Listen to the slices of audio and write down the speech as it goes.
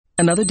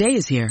Another day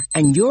is here,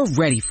 and you're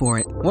ready for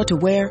it. What to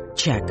wear?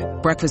 Check.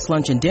 Breakfast,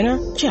 lunch, and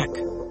dinner? Check.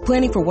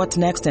 Planning for what's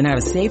next and how to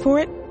save for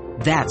it?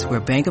 That's where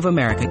Bank of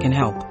America can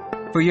help.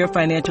 For your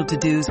financial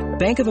to-dos,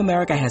 Bank of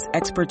America has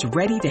experts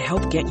ready to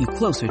help get you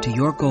closer to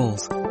your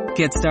goals.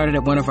 Get started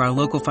at one of our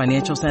local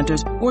financial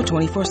centers or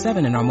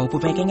 24/7 in our mobile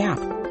banking app.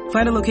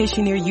 Find a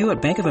location near you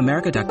at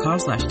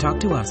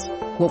bankofamerica.com/talktous.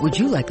 What would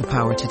you like the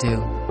power to do?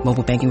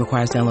 Mobile banking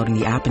requires downloading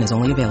the app and is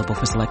only available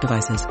for select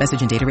devices.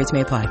 Message and data rates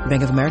may apply.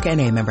 Bank of America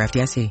N.A., member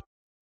FDIC.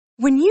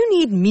 When you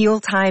need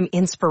mealtime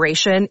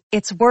inspiration,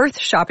 it's worth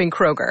shopping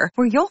Kroger,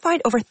 where you'll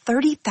find over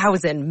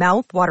 30,000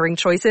 mouth-watering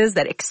choices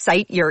that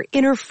excite your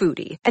inner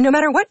foodie. And no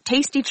matter what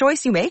tasty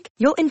choice you make,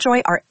 you'll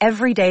enjoy our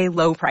everyday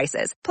low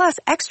prices, plus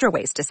extra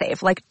ways to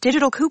save, like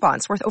digital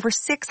coupons worth over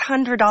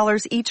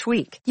 $600 each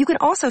week. You can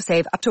also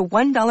save up to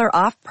 $1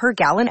 off per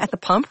gallon at the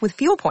pump with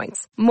fuel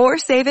points. More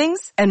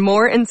savings and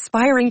more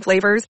inspiring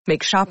flavors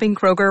make shopping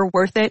Kroger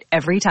worth it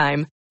every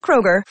time.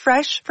 Kroger,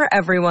 fresh for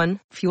everyone.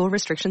 Fuel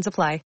restrictions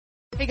apply.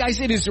 Hey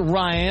guys, it is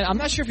Ryan. I'm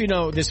not sure if you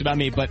know this about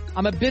me, but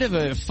I'm a bit of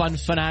a fun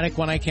fanatic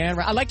when I can.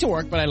 I like to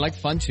work, but I like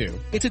fun too.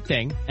 It's a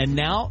thing. And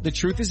now the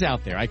truth is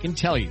out there. I can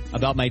tell you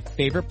about my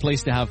favorite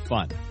place to have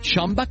fun.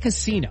 Chumba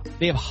Casino.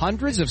 They have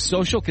hundreds of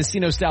social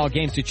casino style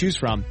games to choose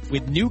from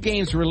with new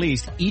games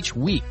released each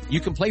week. You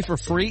can play for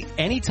free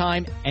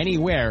anytime,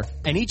 anywhere.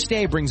 And each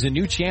day brings a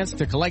new chance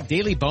to collect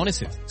daily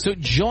bonuses. So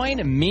join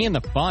me in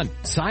the fun.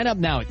 Sign up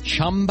now at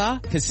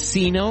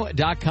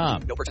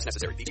ChumbaCasino.com. No purchase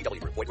necessary.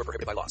 VGW Group. Void where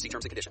prohibited by law. See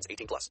terms and conditions.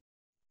 18+.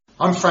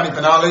 I'm Franny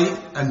Benali,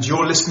 and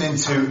you're listening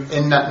to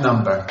In That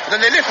Number. Then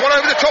they lift one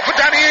over the top for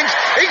Danny Ings.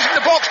 Ings in the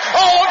box.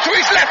 Oh, onto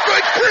his left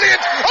foot. It's brilliant.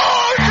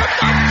 Oh, it's a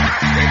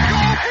fantastic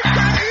goal from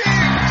Danny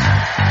Ings.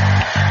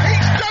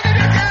 He's done it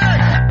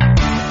again.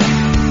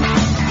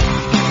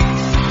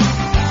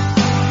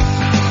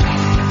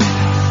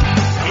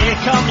 Here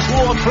comes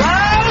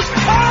Ward-Prowse.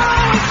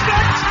 Oh, it's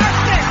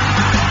fantastic.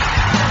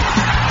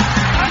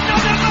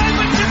 Another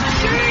moment of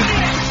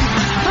genius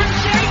from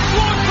James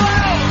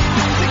Ward-Prowse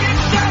to give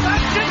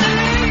Southampton the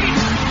lead.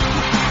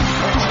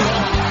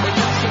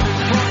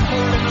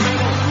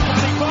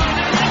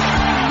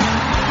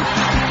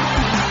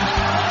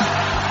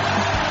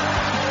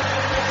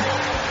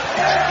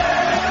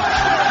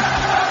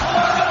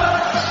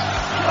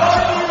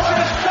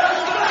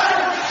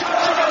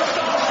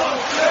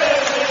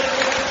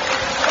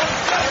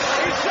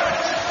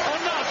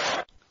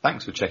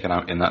 Thanks for checking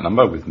out In That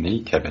Number with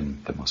me,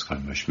 Kevin, the Moscow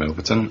Mush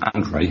Milverton,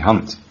 and Ray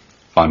Hunt.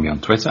 Find me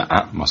on Twitter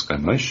at Moscow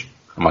Mush,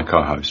 and my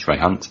co-host Ray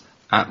Hunt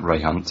at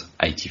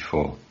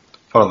RayHunt84.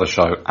 Follow the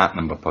show at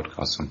Number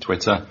Podcast on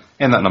Twitter,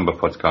 In That Number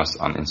Podcast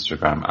on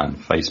Instagram and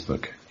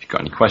Facebook. If you've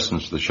got any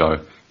questions for the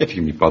show, if you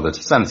can be bothered,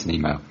 send us an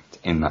email to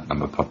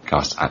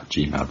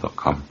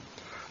inthatnumberpodcast@gmail.com.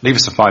 Leave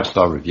us a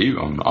 5-star review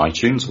on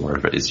iTunes or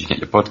wherever it is you get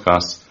your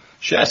podcasts.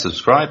 Share,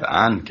 subscribe,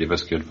 and give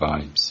us good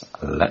vibes.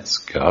 Let's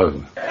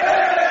go.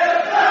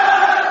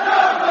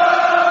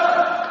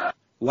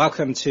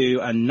 Welcome to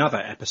another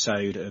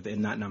episode of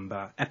In That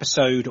Number.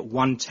 Episode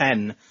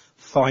 110,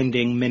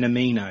 Finding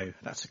Minamino.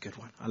 That's a good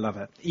one. I love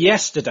it.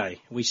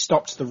 Yesterday, we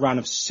stopped the run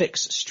of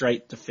 6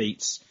 straight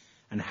defeats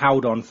and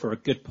held on for a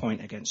good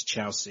point against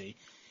Chelsea.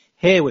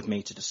 Here with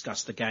me to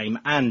discuss the game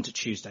and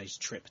Tuesday's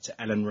trip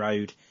to Ellen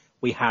Road,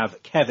 we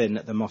have Kevin,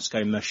 the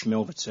Moscow Mush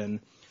Milverton.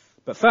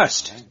 But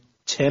first,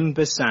 Tim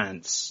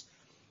Besantz.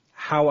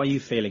 How are you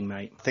feeling,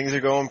 mate? Things are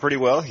going pretty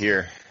well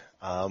here.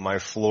 My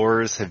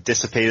floors have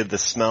dissipated the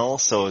smell,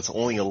 so it's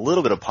only a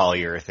little bit of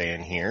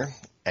polyurethane here.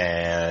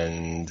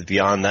 And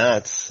beyond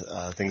that,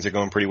 things are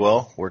going pretty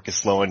well. Work is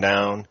slowing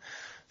down,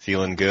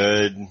 feeling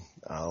good.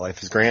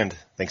 Life is grand.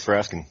 Thanks for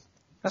asking.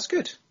 That's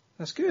good.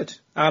 That's good.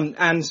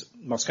 And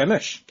Moscow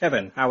Mush,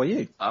 Kevin, how are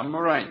you? I'm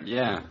alright,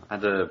 yeah. I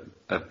had a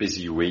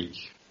busy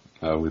week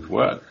with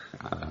work.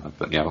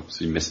 But yeah,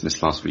 obviously missed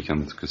this last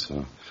weekend because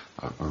of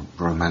a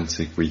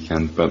romantic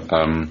weekend. But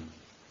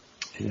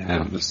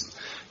yeah, just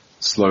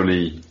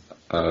slowly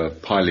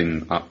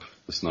piling up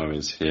the snow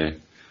is here,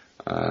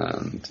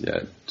 and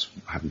yeah,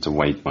 having to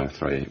wade my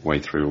way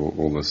through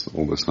all the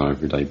snow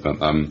every day. But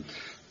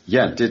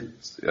yeah, did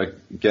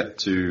get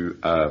to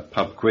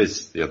pub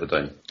quiz the other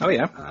day. Oh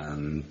yeah,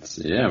 and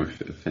yeah, we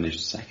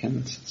finished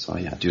second. So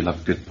yeah, I do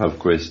love a good pub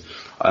quiz,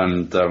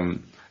 and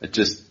it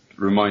just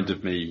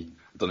reminded me.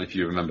 I don't know if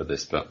you remember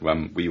this, but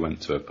when we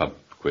went to a pub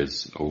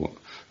quiz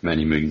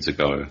many moons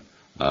ago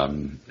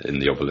in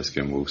the Obelisk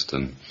in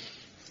Woolston.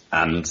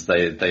 And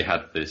they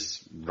had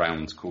this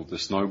round called the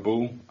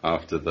Snowball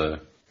after the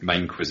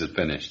main quiz had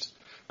finished.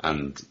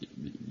 And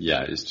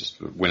yeah, it's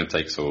just winner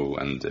takes all,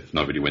 and if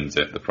nobody wins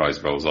it, the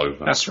prize rolls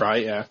over. That's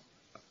right, yeah.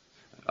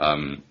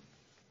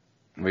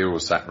 We all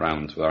sat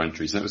round with our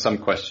entries, and it was some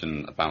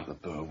question about the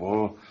Boer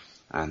War,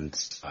 and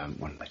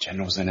one of the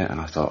generals in it,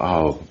 and I thought,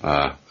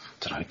 I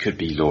don't know, it could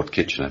be Lord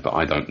Kitchener, but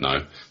I don't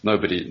know.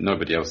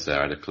 Nobody else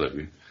there had a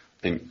clue.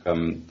 I think,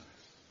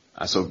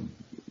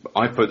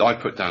 I put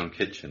down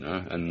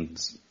Kitchener, and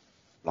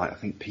I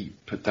think Pete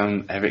put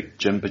down Eric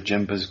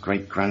Jemba's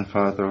great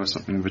grandfather or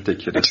something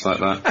ridiculous like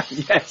that.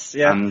 Yes,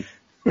 yeah.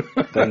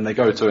 then they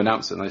go to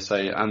announce it and they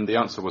say, and the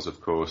answer was,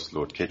 of course,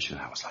 Lord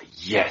Kitchener. I was like,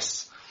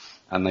 yes.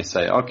 And they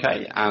say,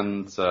 okay,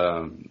 and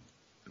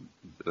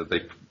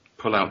they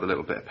pull out the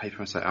little bit of paper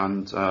and say,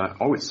 and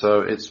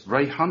it's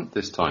Ray Hunt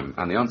this time.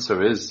 And the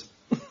answer is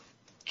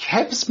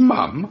Kev's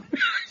mum.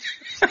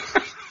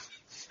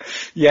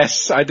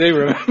 Yes, I do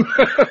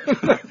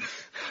remember.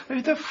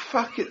 Who the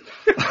fuck is...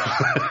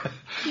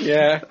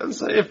 Yeah.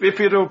 So if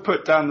you'd all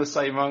put down the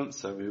same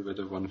answer, we would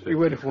have won. We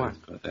would have won.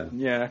 But,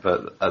 yeah.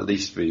 But at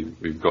least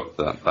we've got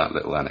that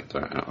little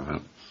anecdote out of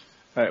it.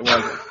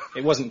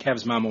 It wasn't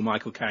Kev's mum or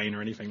Michael Caine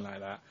or anything like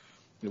that.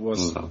 It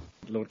was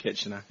Lord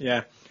Kitchener.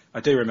 Yeah,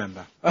 I do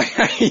remember.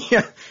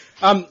 Yeah.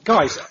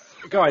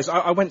 Guys,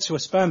 I went to a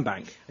sperm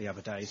bank the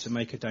other day to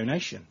make a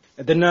donation.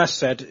 The nurse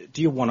said,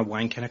 "Do you want a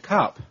wank in a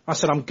cup?" I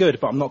said, "I'm good,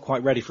 but I'm not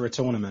quite ready for a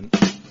tournament."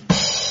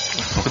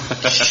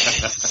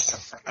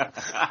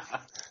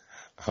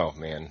 Oh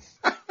man.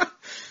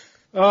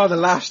 Oh, the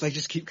laughs, they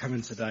just keep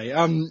coming today.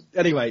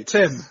 Anyway,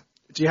 Tim,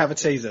 do you have a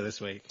teaser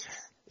this week?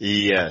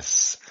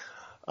 Yes.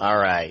 All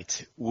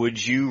right.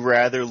 Would you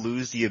rather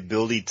lose the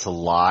ability to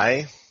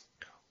lie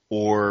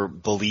or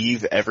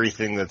believe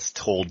everything that's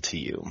told to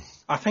you?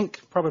 I think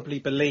probably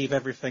believe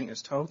everything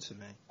that's told to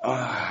me.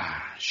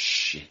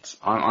 Shit.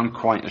 I'm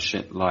quite a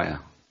shit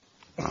liar.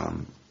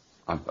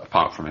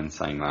 Apart from in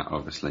saying that,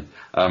 obviously.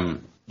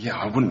 Yeah,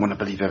 I wouldn't want to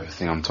believe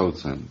everything I'm told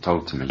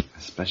to me,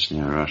 especially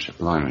in a rush of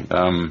blimey.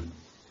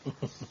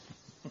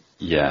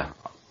 Yeah,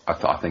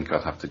 I think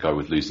I'd have to go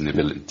with losing the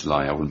ability to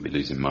lie. I wouldn't be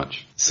losing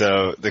much.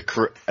 So,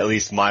 at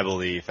least my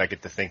belief, I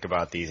get to think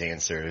about these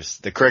answers.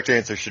 The correct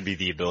answer should be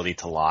the ability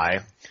to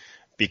lie,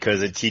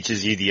 because it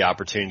teaches you the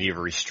opportunity of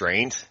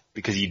restraint,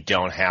 because you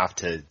don't have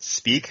to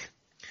speak.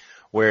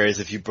 Whereas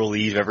if you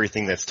believe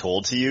everything that's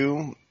told to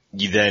you,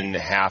 you then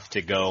have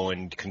to go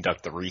and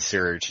conduct the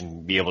research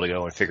and be able to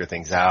go and figure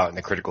things out and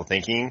the critical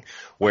thinking.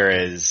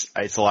 Whereas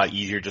it's a lot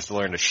easier just to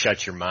learn to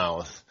shut your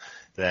mouth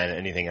than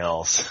anything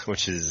else,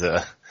 which is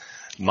I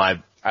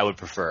would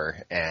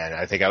prefer. And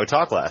I think I would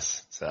talk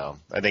less. So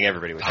I think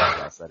everybody would talk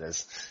less, that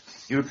is.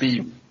 You would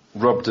be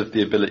robbed of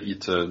the ability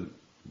to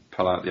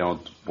pull out the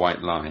old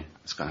white lie.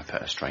 It's going to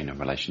put a strain on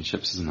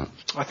relationships, isn't it?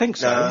 I think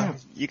so. Yeah.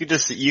 You could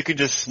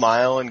just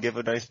smile and give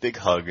a nice big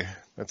hug.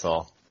 That's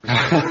all.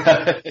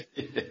 Yeah.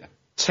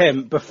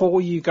 Tim,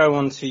 before you go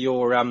on to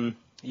your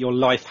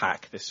life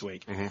hack this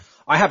week,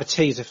 I have a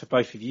teaser for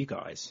both of you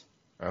guys.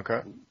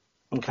 Okay.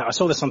 Okay, I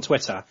saw this on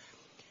Twitter,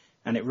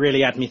 and it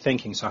really had me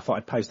thinking, so I thought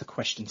I'd pose the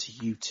question to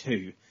you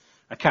too.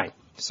 Okay,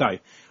 so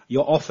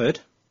you're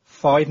offered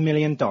 $5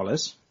 million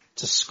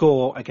to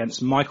score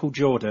against Michael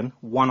Jordan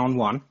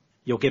one-on-one.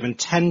 You're given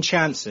 10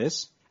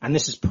 chances, and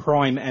this is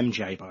prime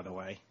MJ, by the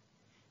way.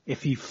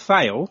 If you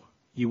fail,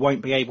 you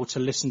won't be able to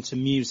listen to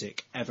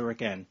music ever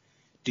again.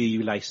 Do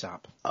you lace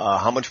up?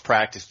 How much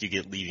practice do you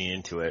get leading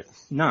into it?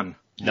 None.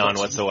 None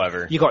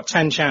whatsoever. You got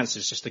 10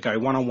 chances just to go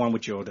one-on-one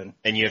with Jordan.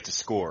 And you have to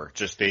score.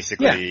 Just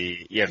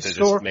basically, you have to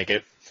just make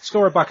it.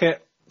 Score a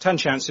bucket, 10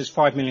 chances,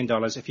 $5 million.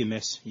 If you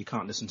miss, you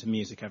can't listen to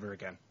music ever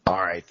again. All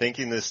right,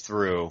 thinking this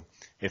through,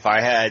 if I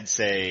had,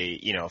 say,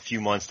 a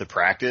few months to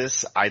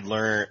practice, I'd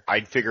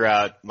figure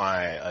out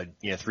my,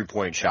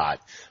 3-point shot,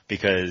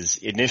 because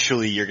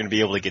initially you're going to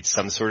be able to get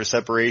some sort of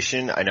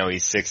separation. I know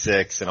he's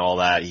 6'6" and all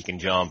that. He can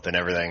jump and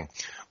everything.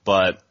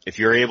 But if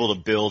you're able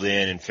to build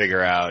in and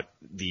figure out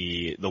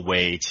the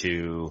way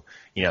to,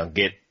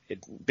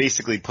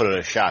 basically put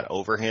a shot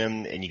over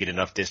him and you get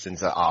enough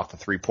distance off the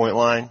 3-point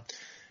line,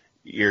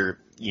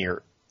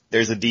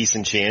 there's a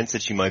decent chance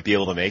that you might be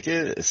able to make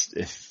it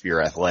if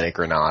you're athletic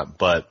or not.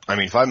 But,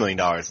 $5 million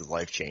is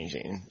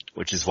life-changing,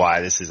 which is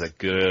why this is a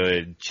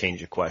good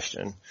change of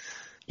question.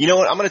 You know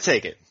what? I'm going to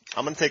take it.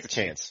 I'm going to take the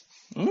chance.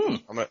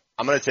 I'm going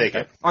to take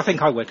it. I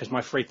think I would, because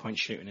my 3-point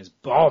shooting is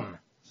bomb.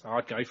 So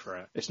I'd go for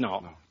it. It's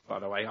not, by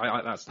the way.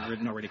 That's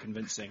not really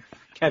convincing.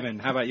 Kevin,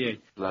 how about you?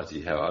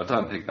 Bloody hell. I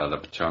don't think I'd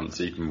have a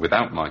chance even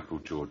without Michael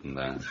Jordan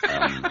there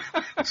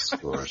to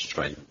score a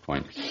straight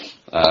point.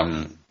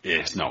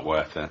 It's not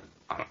worth it.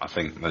 I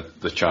think that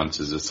the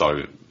chances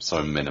are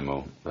so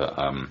minimal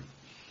that,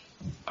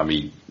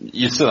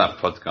 you still have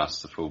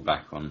podcasts to fall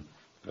back on,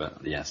 but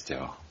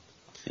still.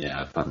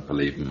 Yeah, I don't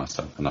believe in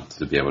myself enough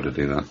to be able to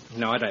do that.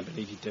 No, I don't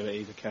believe you do it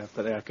either, Kev,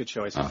 but good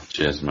choice. Oh,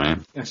 cheers,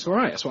 man. That's all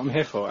right. That's what I'm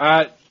here for.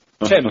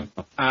 Tim,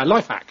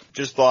 life hack.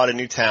 Just bought a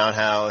new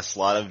townhouse. A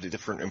lot of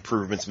different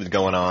improvements have been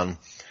going on.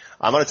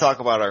 I'm going to talk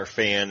about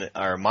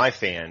my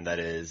fan, that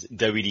is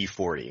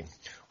WD-40.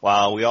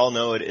 While we all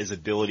know it is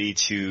ability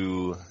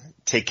to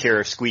take care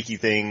of squeaky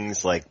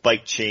things like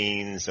bike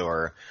chains,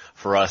 or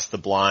for us, the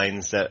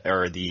blinds that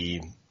are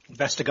the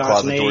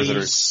Vestergaard's doors that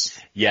knees.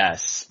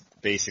 Yes,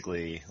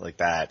 basically like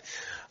that.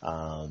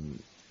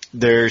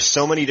 There's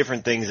so many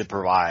different things it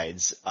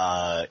provides.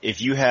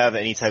 If you have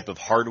any type of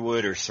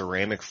hardwood or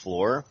ceramic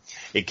floor,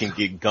 it can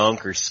get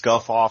gunk or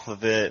scuff off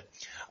of it.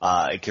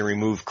 It can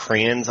remove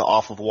crayons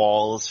off of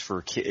walls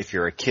if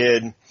you're a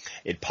kid.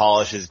 It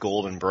polishes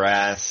gold and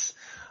brass.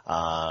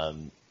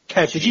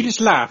 Kev, did you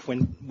just laugh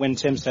when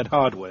Tim said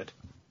hardwood?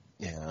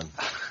 Yeah.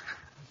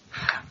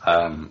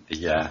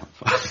 Yeah.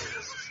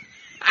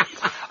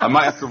 I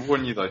might have to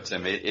warn you though,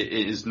 Tim. It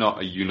is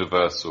not a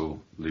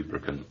universal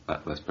lubricant.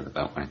 Let's put it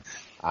that way.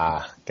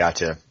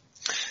 Gotcha.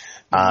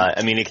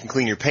 I mean, it can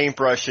clean your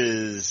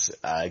paintbrushes,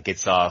 it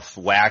gets off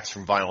wax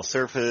from vinyl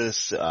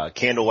surface,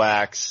 candle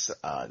wax,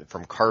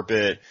 from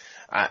carpet.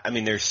 I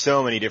mean, there's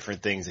so many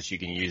different things that you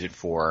can use it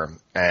for.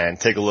 And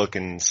take a look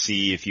and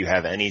see if you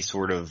have any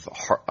sort of,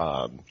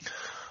 home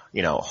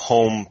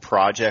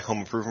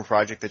improvement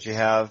project that you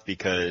have,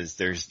 because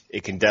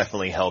it can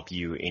definitely help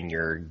you in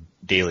your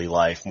daily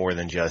life more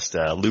than just,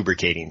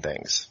 lubricating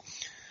things.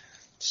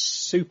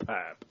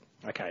 Superb.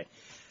 Okay.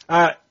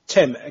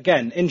 Tim,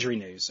 again, injury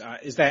news.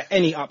 Is there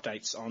any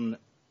updates on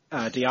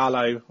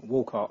Diallo,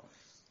 Walcott,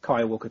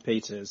 Kyle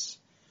Walker-Peters?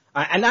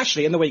 And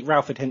actually, in the week,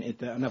 Ralph had hinted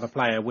that another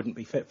player wouldn't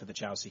be fit for the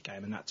Chelsea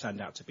game, and that turned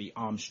out to be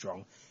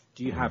Armstrong.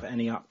 Do you have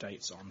any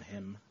updates on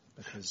him?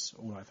 Because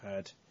all I've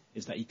heard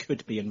is that he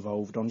could be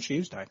involved on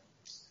Tuesday.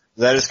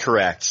 That is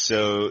correct.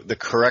 So the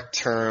correct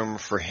term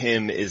for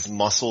him is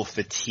muscle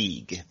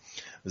fatigue.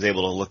 I was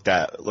able to look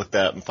that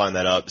up and find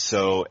that up.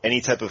 So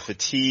any type of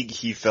fatigue,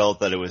 he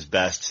felt that it was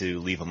best to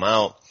leave him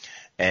out.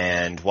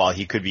 And while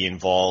he could be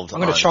involved,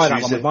 I'm going to try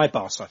that one with my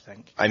boss, I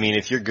think. I mean,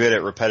 if you're good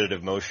at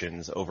repetitive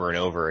motions over and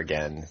over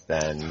again,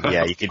 then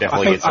yeah, you could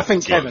definitely get some I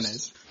think fatigue. Kevin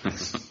is.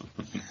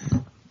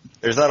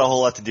 There's not a whole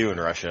lot to do in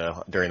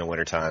Russia during the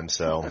winter time,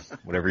 so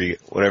whatever you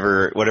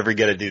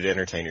got to do to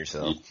entertain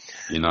yourself.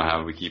 You know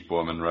how we keep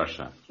warm in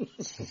Russia?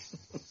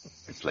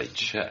 We play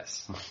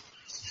chess.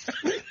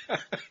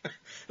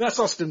 That's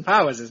Austin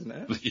Powers,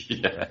 isn't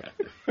Yeah.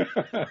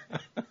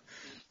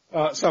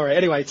 it? Sorry.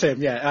 Anyway,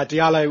 Tim, yeah,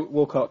 Diallo,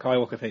 Walcott, Kyle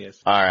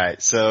Walker-Peters. All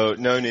right, so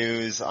no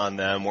news on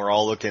them. We're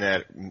all looking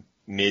at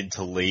mid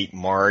to late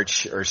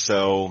March or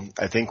so.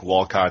 I think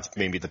Walcott's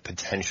maybe the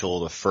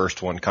potential, the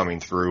first one coming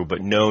through,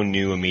 but no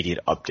new immediate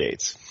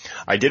updates.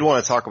 I did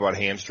want to talk about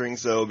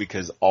hamstrings though,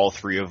 because all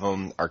three of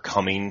them are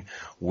coming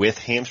with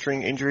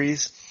hamstring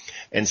injuries.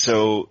 And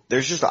so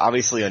there's just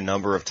obviously a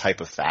number of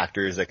type of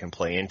factors that can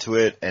play into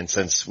it. And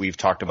since we've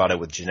talked about it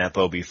with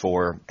Gineppo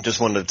before, just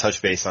wanted to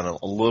touch base on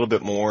a little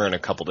bit more and a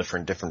couple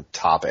different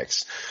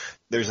topics.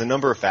 There's a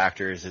number of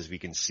factors, as we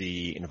can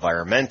see: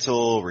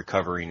 environmental,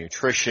 recovery,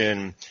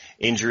 nutrition,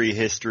 injury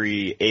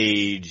history,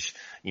 age,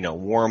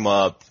 warm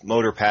up,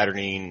 motor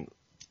patterning,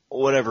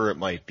 whatever it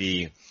might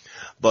be.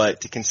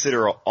 But to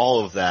consider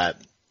all of that,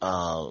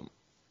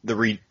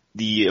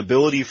 the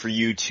ability for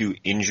you to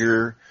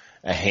injure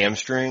a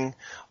hamstring,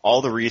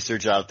 all the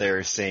research out there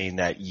is saying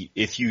that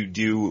if you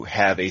do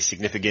have a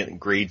significant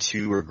grade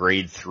 2 or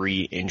grade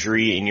 3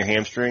 injury in your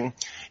hamstring,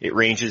 it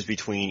ranges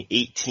between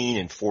 18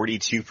 and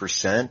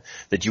 42%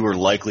 that you are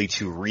likely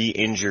to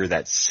re-injure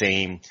that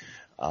same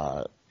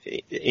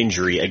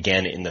injury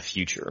again in the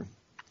future,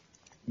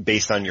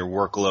 based on your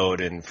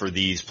workload. And for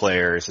these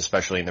players,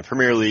 especially in the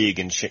Premier League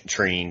and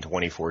training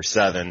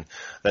 24/7,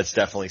 that's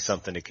definitely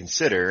something to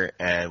consider.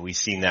 And we've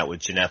seen that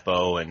with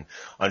Gineppo, and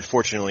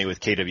unfortunately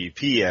with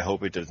KWP, I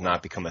hope it does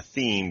not become a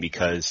theme,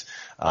 because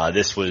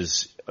this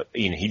was,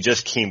 he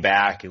just came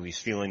back and he's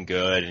feeling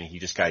good, and he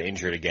just got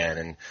injured again.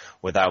 And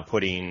without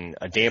putting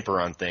a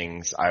damper on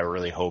things, I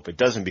really hope it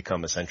doesn't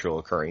become a central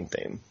occurring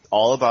theme.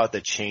 All about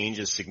the change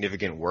of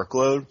significant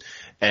workload,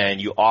 and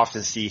you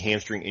often see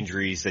hamstring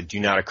injuries that do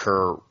not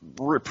occur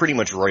pretty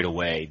much right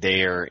away.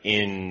 They are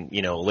in,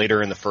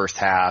 later in the first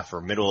half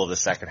or middle of the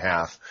second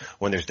half,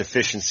 when there's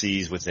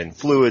deficiencies within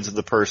fluids of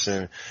the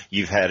person.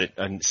 You've had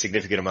a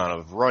significant amount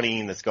of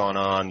running that's gone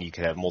on. You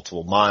could have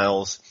multiple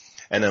miles.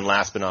 And then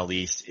last but not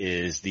least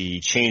is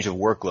the change of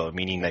workload,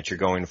 meaning that you're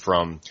going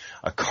from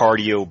a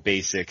cardio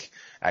basic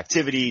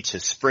activity to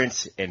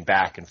sprint and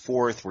back and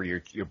forth,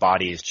 where your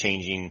body is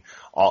changing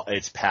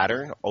its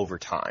pattern over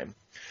time.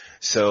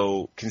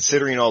 So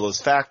considering all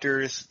those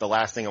factors, the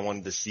last thing I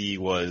wanted to see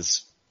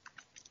was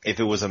if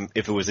it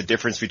was a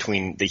difference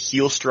between the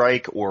heel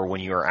strike or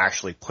when you are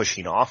actually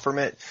pushing off from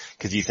it,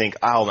 because you think,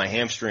 oh, my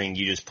hamstring,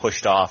 you just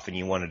pushed off and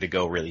you wanted to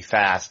go really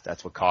fast.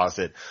 That's what caused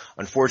it.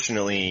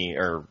 Unfortunately,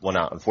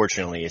 not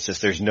unfortunately, it's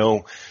just there's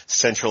no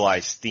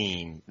centralized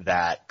theme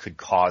that could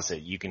cause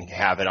it. You can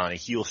have it on a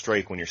heel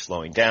strike when you're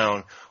slowing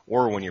down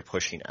or when you're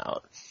pushing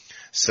out.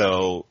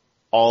 So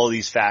all of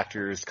these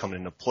factors come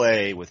into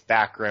play with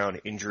background,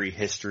 injury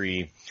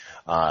history,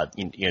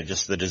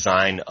 just the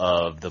design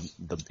of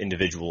the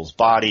individual's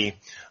body,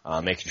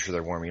 making sure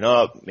they're warming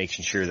up,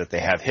 making sure that they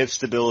have hip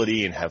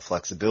stability and have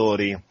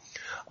flexibility.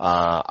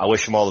 I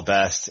wish them all the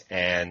best,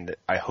 and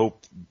I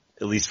hope,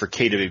 at least for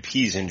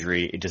KWP's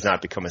injury, it does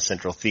not become a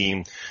central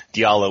theme.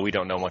 Diallo, we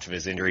don't know much of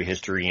his injury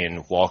history,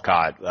 and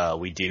Walcott,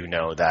 we do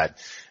know that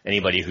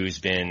anybody who's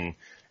been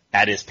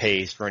at his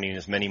pace, running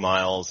as many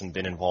miles and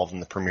been involved in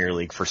the Premier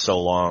League for so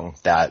long,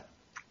 that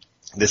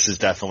this is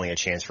definitely a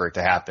chance for it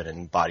to happen,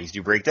 and bodies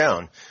do break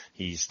down.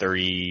 He's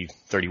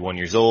 31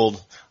 years old.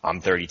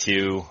 I'm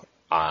 32.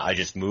 I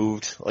just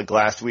moved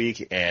last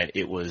week, and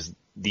it was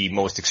the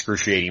most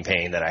excruciating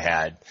pain that I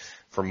had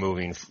from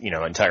moving,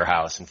 entire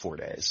house in 4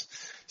 days.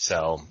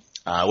 So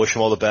I wish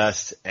him all the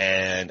best,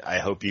 and I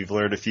hope you've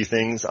learned a few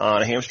things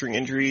on hamstring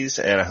injuries,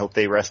 and I hope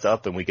they rest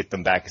up and we get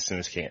them back as soon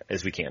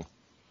as we can.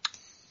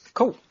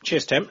 Cool.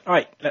 Cheers, Tim. All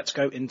right, let's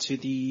go into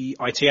the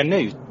ITN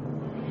news.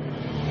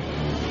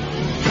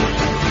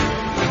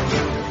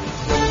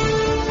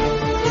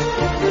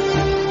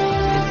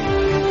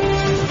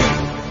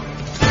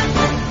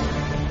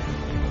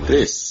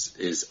 This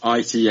is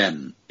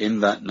ITN in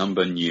that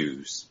number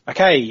news.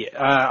 Okay,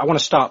 I want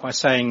to start by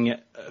saying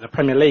the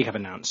Premier League have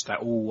announced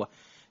that all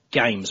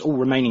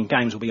remaining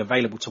games will be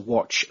available to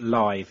watch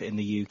live in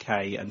the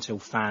UK until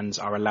fans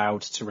are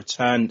allowed to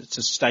return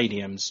to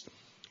stadiums.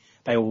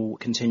 They will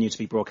continue to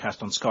be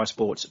broadcast on Sky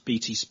Sports,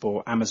 BT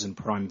Sport, Amazon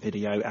Prime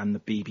Video and the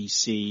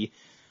BBC.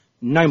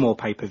 No more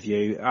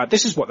pay-per-view.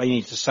 This is what they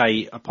need to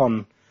say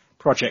upon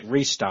Project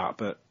Restart,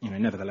 but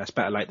nevertheless,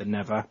 better late than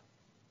never.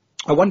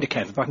 I wonder,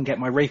 Kev, if I can get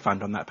my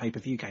refund on that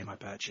pay-per-view game I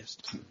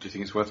purchased. Do you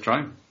think it's worth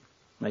trying?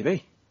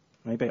 Maybe.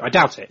 I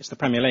doubt it. It's the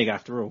Premier League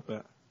after all,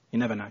 but you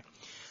never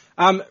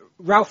know.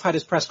 Ralph had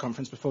his press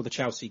conference before the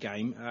Chelsea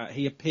game.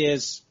 He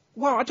appears,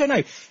 well, I don't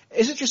know.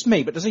 Is it just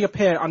me, but does he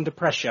appear under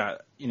pressure,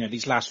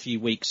 these last few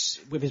weeks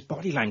with his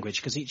body language?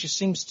 Because he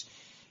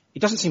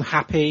doesn't seem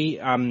happy.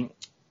 I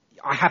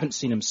haven't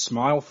seen him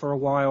smile for a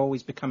while.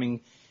 He's becoming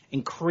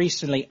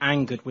increasingly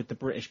angered with the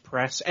British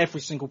press. Every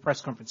single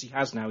press conference he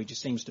has now, he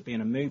just seems to be in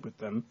a mood with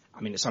them.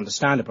 I mean, it's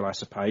understandable, I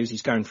suppose.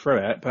 He's going through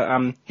it,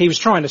 but he was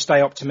trying to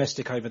stay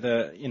optimistic over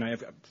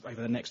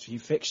the next few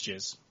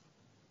fixtures.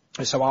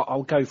 So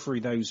I'll go through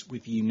those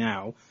with you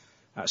now,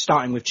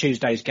 starting with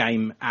Tuesday's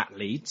game at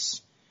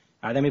Leeds.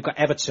 Then we've got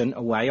Everton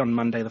away on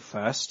Monday the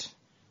 1st,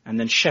 and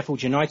then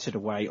Sheffield United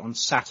away on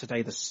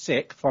Saturday the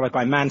 6th, followed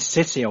by Man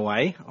City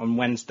away on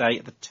Wednesday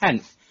the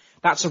 10th.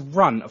 That's a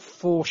run of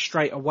 4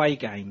 straight away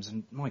games,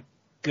 and my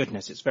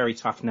goodness, it's very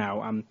tough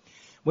now.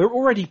 We're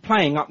already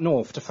playing up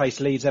north to face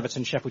Leeds,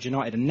 Everton, Sheffield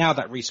United, and now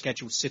that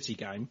rescheduled City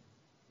game.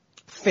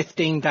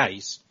 15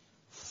 days,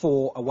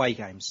 4 away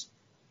games.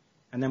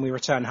 And then we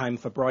return home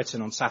for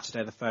Brighton on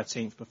Saturday the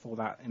 13th before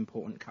that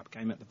important cup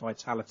game at the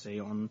Vitality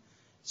on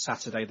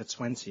Saturday the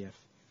 20th.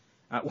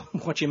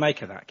 What do you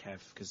make of that, Kev?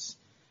 Because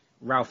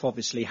Ralph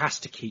obviously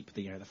has to keep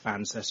the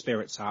fans, their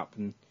spirits up,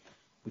 and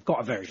we've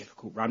got a very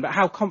difficult run, but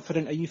how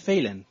confident are you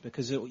feeling?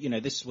 Because,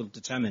 this will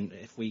determine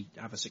if we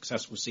have a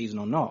successful season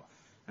or not.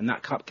 And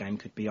that cup game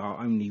could be our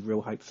only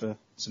real hope for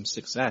some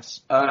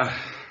success.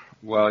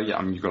 Well,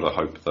 yeah, you've got to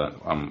hope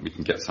that we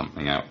can get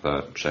something out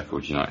the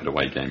Sheffield United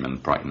away game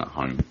and Brighton at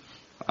home.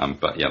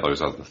 But yeah,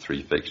 those are the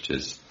 3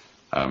 fixtures.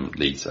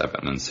 Leeds,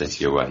 Everton and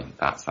City away.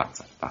 That's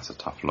a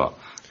tough lot.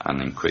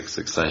 And in quick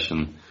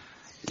succession,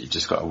 you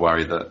just got to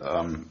worry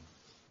that,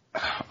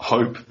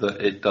 hope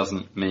that it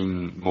doesn't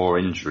mean more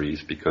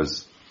injuries,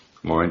 because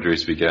the more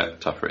injuries we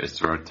get, tougher it is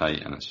to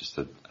rotate, and it's just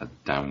a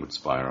downward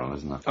spiral,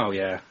 isn't it? Oh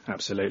yeah,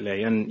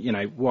 absolutely. And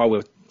while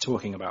we're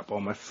talking about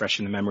Bournemouth, fresh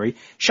in the memory,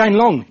 Shane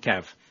Long,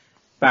 Kev,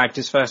 bagged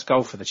his first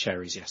goal for the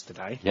Cherries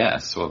yesterday. Yeah, I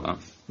saw that.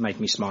 Made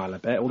me smile a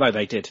bit, although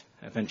they did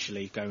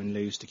eventually go and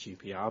lose to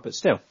QPR, but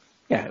still,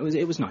 yeah,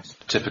 it was nice.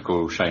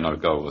 Typical Shane-O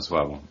goal as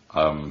well.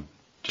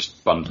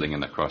 Just bundling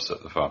in across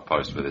at the far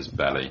post with his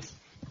belly.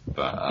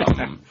 But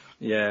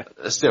yeah,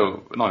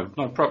 still,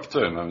 no props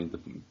to him. I mean, the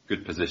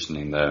good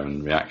positioning there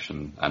and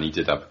reaction, and he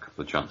did have a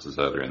couple of chances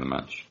earlier in the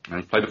match.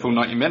 And he played a full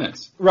 90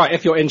 minutes. Right,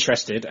 if you're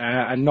interested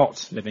and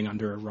not living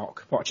under a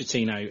rock,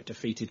 Pochettino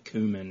defeated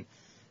Koeman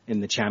in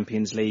the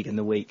Champions League in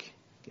the week.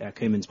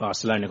 Koeman's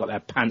Barcelona got their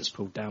pants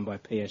pulled down by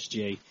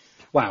PSG.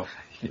 Wow,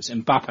 it was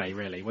Mbappe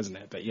really, wasn't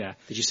it? But yeah,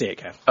 did you see it,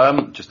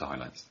 Kev? Just the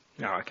highlights.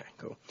 Oh, okay,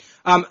 cool.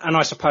 And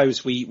I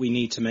suppose we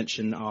need to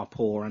mention our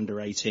poor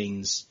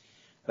under-18s.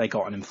 They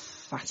got an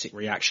emphatic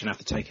reaction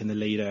after taking the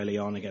lead early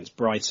on against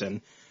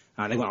Brighton.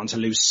 They went on to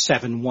lose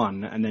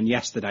 7-1, and then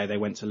yesterday they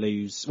went to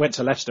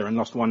Leicester and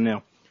lost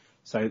 1-0.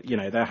 So,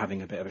 they're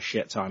having a bit of a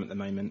shit time at the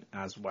moment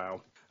as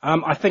well.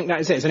 I think that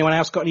is it. Has anyone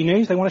else got any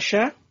news they want to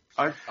share?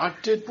 I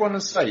did want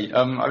to say,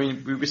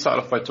 we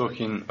started off by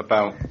talking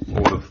about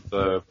all of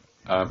the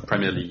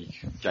Premier League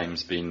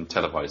games being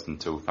televised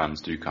until fans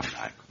do come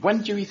back.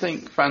 When do you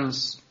think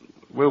fans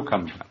will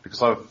come back?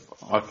 Because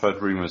I've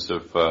heard rumours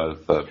of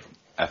the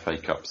FA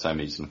Cup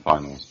semis and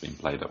finals being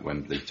played at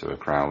Wembley to a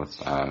crowd,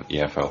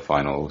 EFL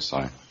final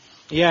also.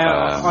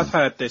 Yeah, I've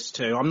heard this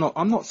too.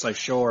 I'm not so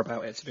sure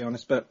about it, to be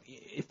honest, but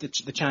if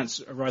the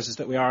chance arises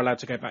that we are allowed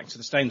to go back to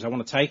the stadiums, I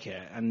want to take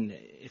it. And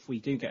if we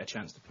do get a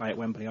chance to play at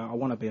Wembley, I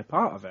want to be a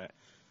part of it.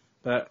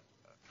 But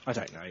I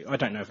don't know. I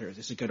don't know if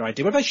it's a good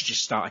idea. But they should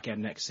just start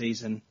again next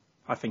season.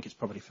 I think it's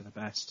probably for the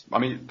best. I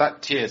mean,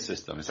 that tier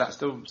system, is that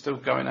still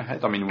going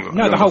ahead? I mean,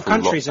 no, the whole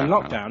country's in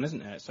lockdown,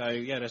 isn't it? So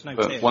yeah, there's no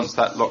tiers. But once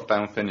that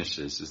lockdown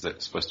finishes, is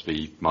it supposed to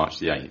be March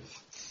the 8th?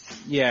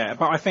 Yeah,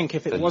 but I think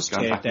if it was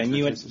tiered, then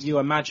you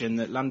imagine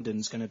that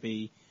London's going to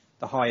be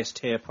the highest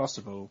tier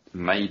possible.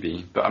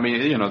 Maybe, but I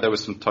mean, there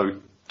was some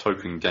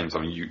token games.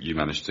 I mean, you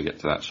managed to get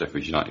to that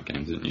Sheffield United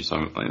game, didn't you? So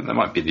there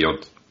might be the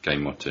odd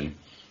game or two.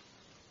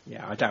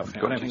 Yeah, I doubt it.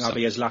 I don't think I'll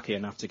be as lucky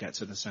enough to get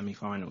to the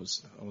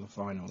semi-finals or the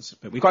finals.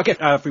 But we've got to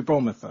get through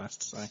Bournemouth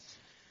first, so,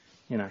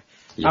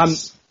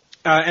 Yes.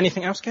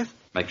 Anything else, Kev?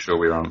 Make sure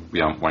we aren't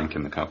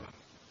wanking the cup.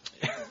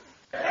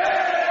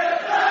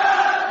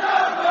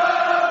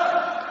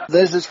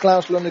 This is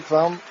Klaus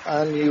Lundekvam,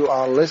 and you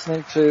are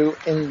listening to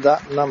In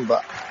That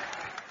Number.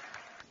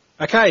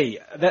 Okay,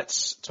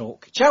 let's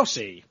talk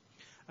Chelsea.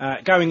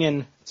 Going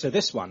into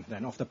this one,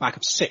 then, off the back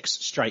of 6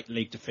 straight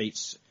league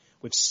defeats,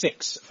 with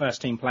 6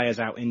 first-team players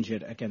out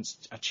injured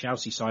against a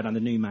Chelsea side under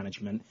new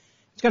management,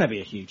 it's going to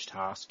be a huge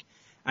task.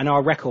 And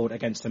our record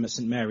against them at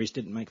St Mary's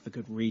didn't make for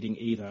good reading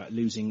either,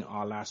 losing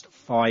our last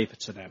 5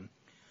 to them.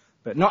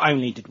 But not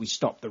only did we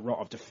stop the rot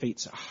of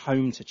defeats at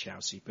home to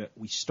Chelsea, but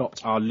we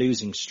stopped our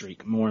losing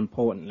streak, more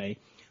importantly,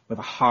 with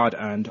a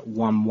hard-earned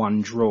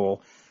 1-1 draw.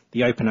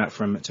 The opener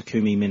from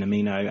Takumi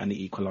Minamino and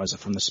the equaliser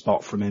from the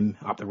spot from him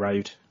up the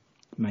road,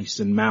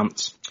 Mason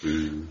Mount.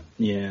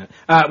 Yeah.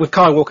 With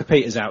Kyle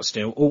Walker-Peters out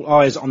still, all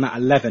eyes on that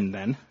 11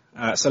 then.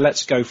 So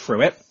let's go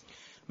through it.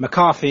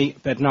 McCarthy,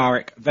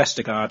 Bednarik,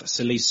 Vestergaard,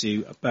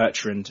 Salisu,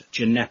 Bertrand,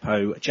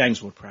 Gineppo,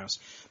 James Ward-Prowse,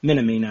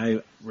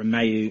 Minamino,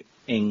 Romeu,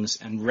 Ings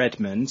and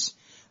Redmond.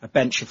 A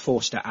bench of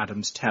Forster,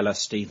 Adams, Teller,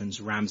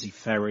 Stevens, Ramsey,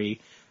 Ferry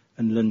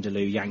and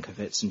Lundalu,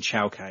 Yankovic and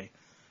Chalke.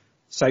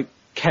 So,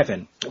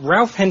 Kevin,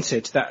 Ralph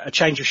hinted that a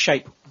change of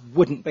shape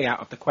wouldn't be out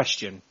of the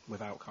question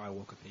without Kyle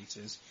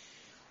Walker-Peters.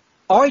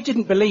 I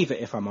didn't believe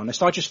it, if I'm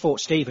honest. I just thought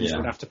Stevens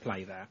would have to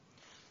play there.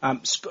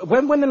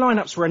 When the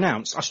lineups were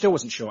announced, I still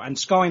wasn't sure. And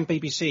Sky and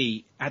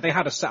BBC, they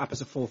had us set up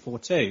as a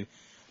 4-4-2.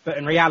 But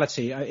in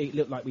reality, it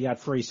looked like we had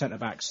 3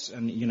 centre-backs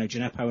and,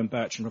 Gineppo and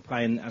Bertrand were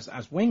playing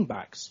as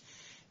wing-backs.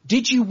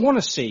 Did you want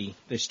to see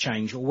this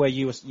change, or were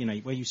you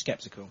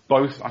sceptical?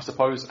 Both, I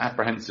suppose,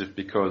 apprehensive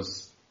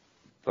because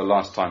the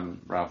last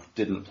time Ralph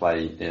didn't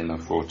play in a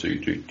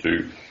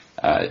 4-2-2-2,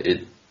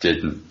 it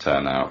didn't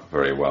turn out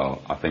very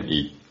well. I think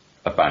he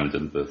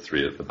abandoned the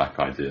 3 at the back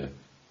idea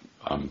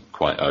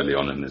quite early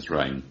on in his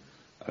reign,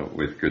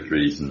 with good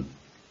reason.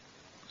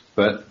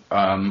 But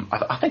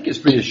I think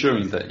it's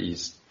reassuring that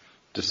he's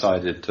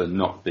decided to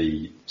not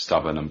be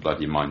stubborn and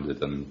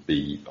bloody-minded and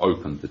be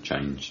open to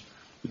change,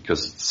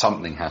 because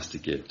something has to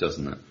give,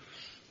 doesn't it?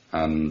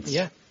 And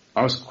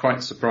I was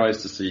quite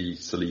surprised to see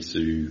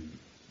Salisu,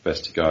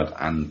 Vestergaard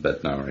and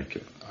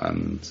Bednarik.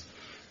 And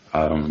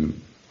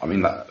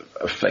that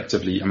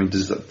effectively,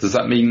 does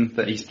that mean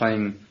that he's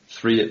playing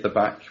 3 at the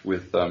back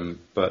with Bertrand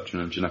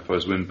and Gineppo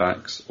as wing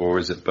backs, or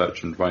is it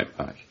Bertrand right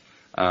back?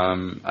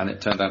 And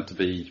it turned out to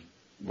be,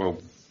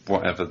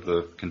 whatever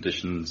the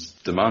conditions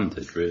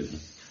demanded, really.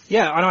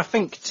 Yeah, and I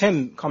think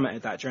Tim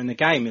commented that during the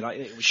game,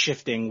 it was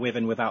shifting with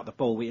and without the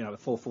ball. The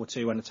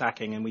 4-4-2 when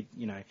attacking, and we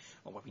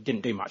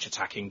didn't do much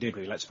attacking, did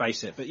we? Let's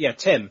face it. But yeah,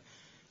 Tim,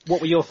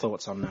 what were your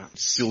thoughts on that?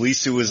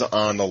 Salisu was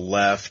on the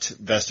left,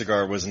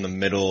 Vestergaard was in the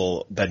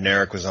middle,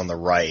 Bednarik was on the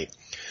right.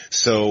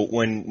 So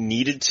when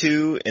needed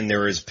to, and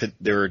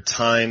there were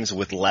times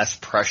with less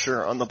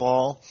pressure on the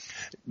ball,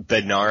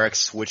 Bednarik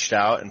switched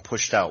out and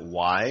pushed out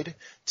wide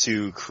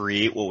to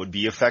create what would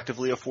be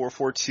effectively a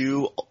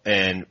 4-4-2,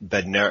 and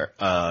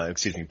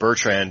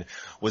Bertrand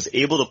was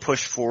able to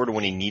push forward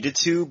when he needed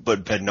to,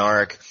 but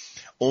Bednarik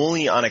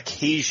only on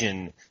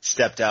occasion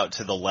stepped out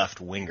to the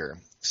left winger.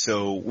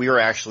 So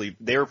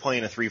they were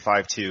playing a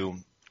 3-5-2,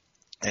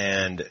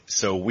 and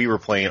so we were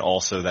playing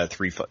also that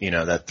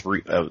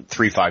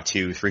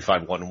 3-5-2,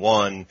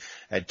 3-5-1-1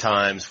 at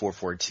times,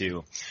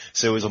 4-4-2.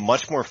 So it was a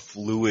much more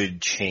fluid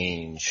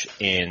change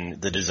in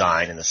the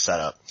design and the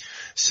setup.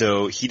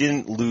 So he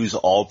didn't lose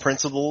all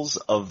principles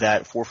of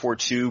that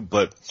 4-4-2,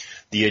 but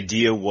the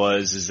idea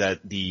is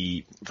that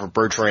for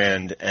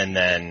Bertrand and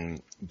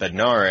then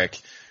Bednarik,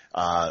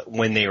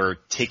 when they were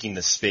taking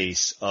the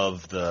space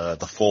of the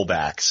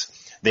fullbacks,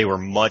 they were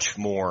much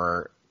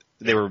more,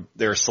 they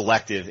were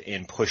selective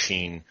in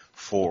pushing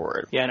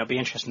forward. Yeah, and it'll be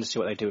interesting to see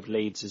what they do with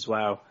Leeds as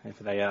well, if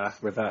they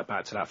revert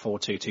back to that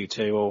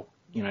 4-2-2-2 or,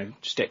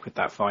 stick with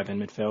that 5 in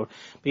midfield.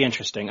 Be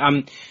interesting.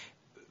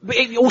 But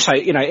it was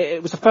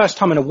the first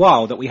time in a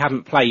while that we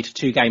haven't played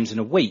 2 games in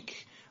a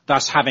week,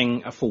 thus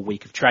having a full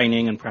week of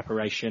training and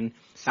preparation.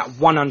 That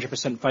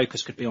 100%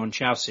 focus could be on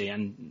Chelsea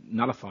and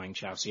nullifying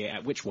Chelsea,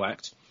 which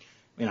worked.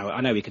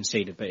 I know we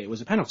conceded, but it was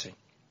a penalty.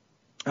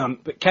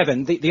 But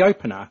Kevin, the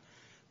opener,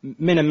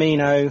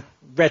 Minamino,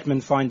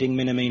 Redmond finding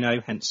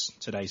Minamino, hence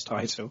today's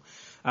title.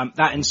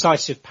 That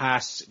incisive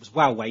pass, it was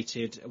well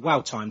weighted, a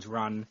well-timed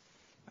run.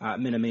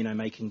 Minamino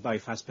making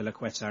both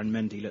Azpilicueta and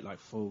Mendy look like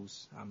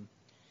fools.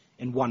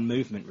 In one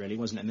movement, really,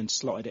 wasn't it? And then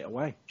slotted it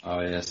away. Oh,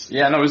 yes.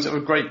 Yeah, no, it was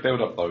a great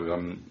build-up,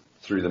 though,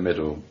 through the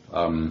middle.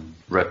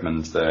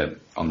 Redmond there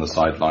on the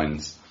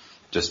sidelines,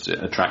 just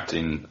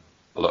attracting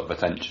a lot of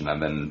attention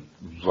and then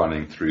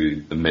running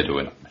through the middle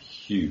in a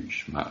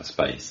huge amount of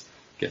space.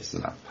 Gets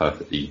that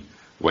perfectly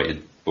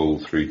weighted ball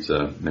through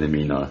to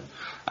Minamino.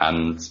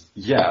 And,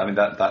 yeah,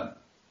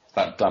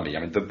 that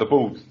dummy. The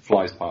ball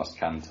flies past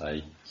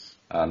Kante,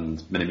 and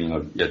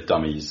Minamino,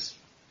 dummies.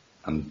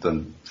 And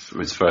then it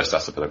was first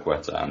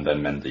Azpilicueta and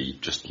then Mendy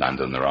just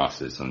land on their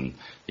asses, and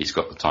he's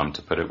got the time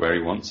to put it where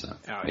he wants it.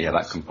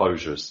 That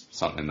composure is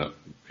something that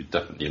we're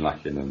definitely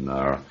lacking in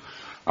our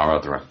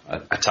other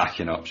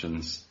attacking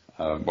options.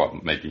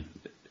 Maybe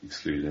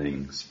excluding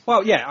Ings.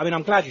 Well, yeah,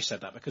 I'm glad you said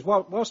that, because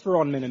whilst we're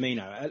on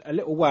Minamino, a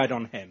little word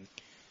on him.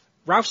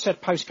 Ralph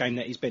said post-game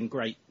that he's been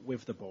great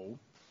with the ball.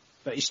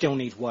 but he still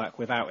needs work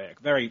without it.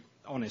 Very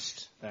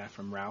honest there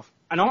from Ralph.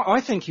 And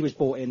I think he was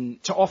brought in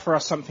to offer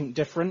us something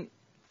different.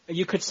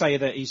 You could say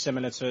that he's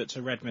similar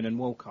to Redmond and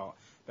Walcott,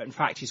 but in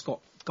fact he's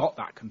got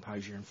that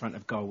composure in front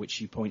of goal, which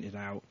you pointed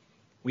out.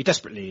 We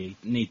desperately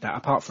need that,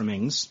 apart from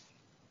Ings.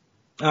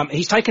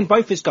 He's taken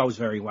both his goals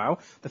very well.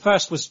 The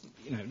first was,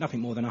 nothing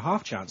more than a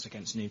half chance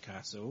against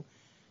Newcastle.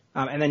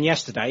 And then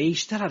yesterday, he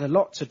still had a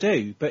lot to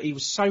do, but he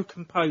was so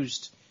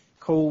composed,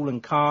 cool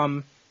and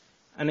calm.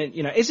 And then,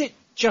 is it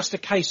just a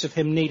case of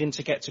him needing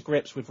to get to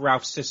grips with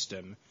Ralph's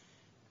system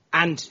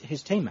and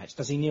his teammates?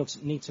 Does he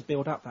need to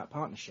build up that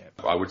partnership?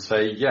 I would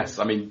say yes.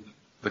 I mean,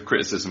 the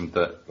criticism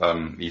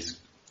that he's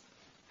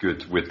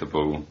good with the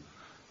ball.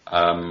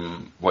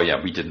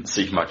 We didn't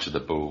see much of the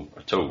ball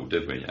at all,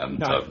 did we? And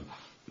no.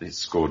 He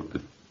scored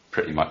with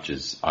pretty much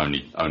his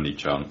only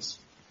chance.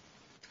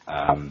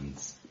 And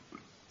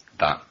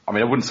that, I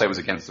wouldn't say it was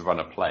against the run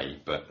of play,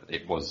 but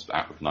it was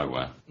out of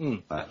nowhere,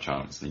 that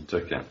chance, and he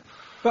took it.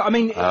 But,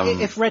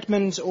 if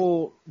Redmond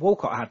or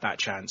Walcott had that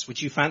chance,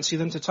 would you fancy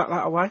them to tuck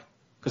that away?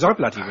 Because I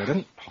bloody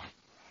wouldn't.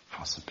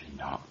 Possibly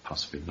not.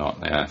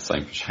 Yeah,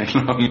 same for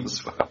Shane Long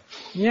as well.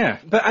 Yeah,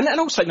 but and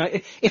also,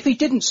 if he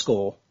didn't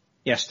score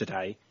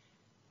yesterday,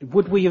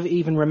 would we have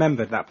even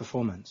remembered that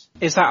performance?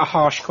 Is that a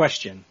harsh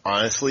question?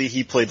 Honestly,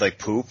 he played like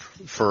poop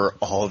for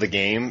all of the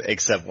game,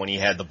 except when he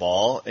had the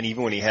ball, and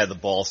even when he had the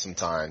ball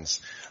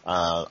sometimes.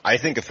 I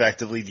think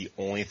effectively the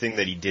only thing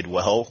that he did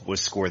well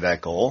was score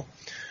that goal.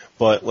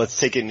 But let's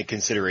take it into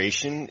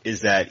consideration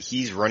is that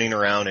he's running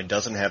around and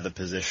doesn't have the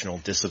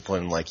positional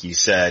discipline like you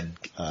said,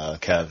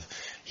 Kev.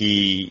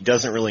 He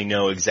doesn't really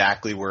know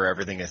exactly where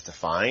everything is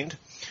defined.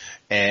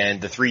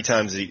 And the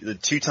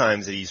two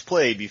times that he's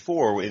played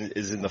before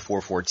is in the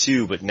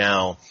 4-4-2, but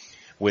now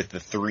with the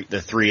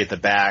three at the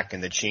back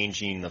and the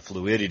changing the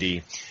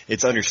fluidity,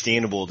 it's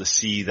understandable to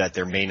see that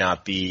there may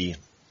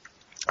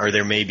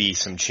be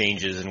some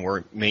changes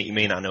and you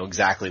may not know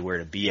exactly where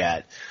to be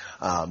at.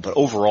 But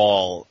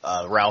overall,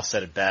 Ralph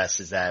said it best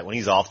is that when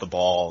he's off the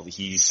ball,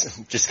 he's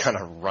just kind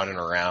of running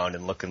around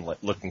and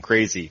looking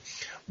crazy.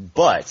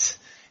 But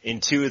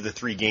in 2 of the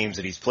 3 games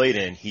that he's played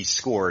in, he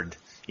scored.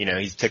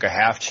 He took a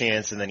half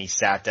chance and then he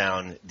sat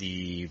down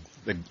he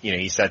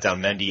sat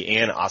down Mendy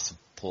and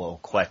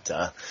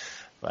Azpilicueta.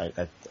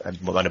 I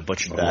might have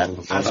butchered that.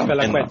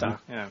 Azpilicueta,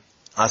 yeah.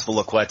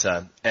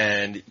 Azpilicueta.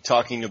 And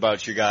talking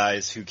about your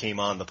guys who came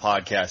on the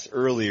podcast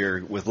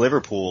earlier with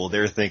Liverpool,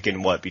 they're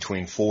thinking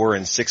between 4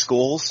 and 6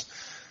 goals.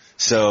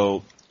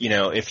 So,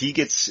 if he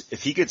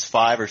gets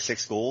 5 or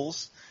 6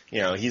 goals,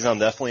 he's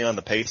definitely on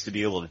the pace to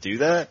be able to do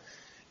that.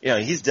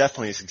 He's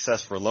definitely a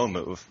success for a loan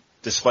move,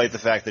 despite the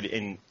fact that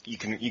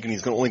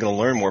he's only going to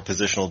learn more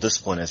positional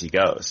discipline as he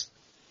goes.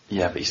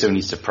 Yeah, but he still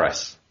needs to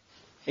press.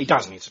 He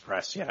does need to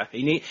press, yeah.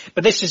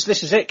 But this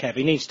is it,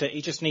 Kev.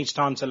 He just needs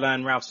time to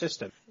learn Ralph's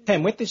system.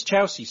 Tim, with this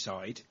Chelsea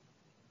side,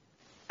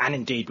 and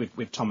indeed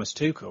with Thomas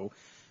Tuchel,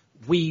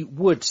 we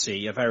would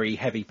see a very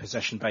heavy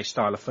possession-based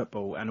style of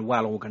football and a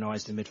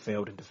well-organised in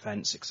midfield and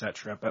defence,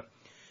 etc.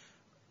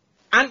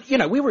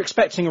 We were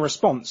expecting a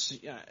response,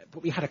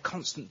 but we had a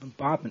constant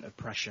bombardment of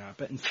pressure.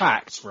 But in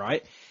fact,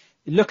 right,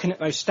 looking at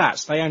those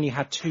stats, they only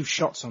had 2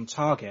 shots on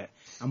target,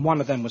 and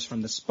one of them was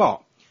from the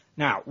spot.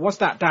 Now, was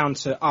that down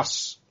to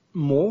us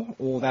more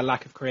or their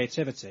lack of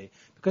creativity?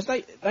 Because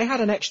they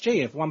had an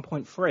XG of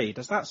 1.3.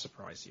 Does that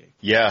surprise you?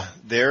 Yeah,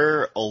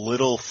 they're a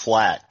little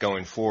flat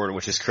going forward,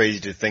 which is crazy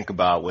to think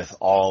about with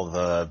all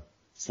the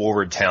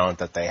forward talent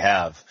that they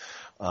have.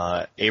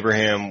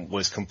 Abraham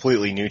was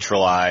completely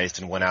neutralized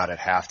and went out at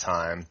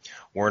halftime.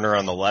 Werner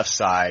on the left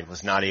side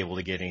was not able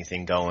to get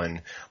anything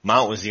going.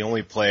 Mount was the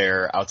only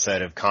player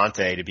outside of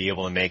Conte to be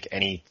able to make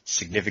any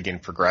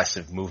significant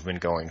progressive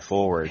movement going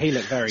forward. He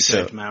looked very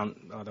good,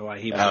 Mount, by the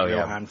way. He was a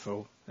real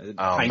handful. It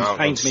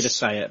pains me to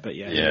say it, but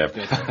yeah.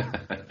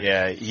 Good.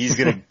 Yeah,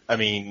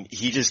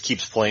 he just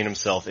keeps playing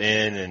himself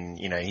in, and,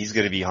 he's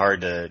going to be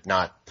hard to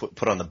not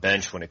put on the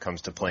bench when it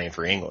comes to playing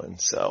for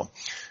England. So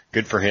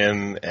good for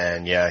him,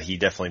 and yeah, he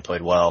definitely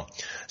played well.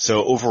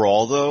 So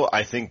overall, though,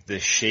 I think the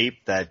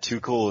shape that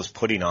Tuchel is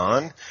putting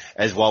on,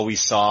 as while we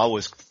saw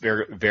was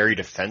very, very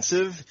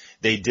defensive,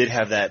 they did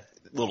have that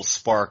little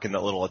spark and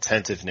that little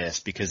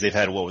attentiveness because they've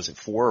had,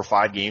 4 or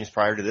 5 games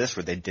prior to this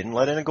where they didn't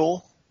let in a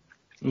goal.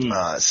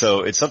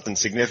 So it's something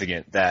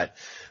significant that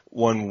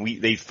when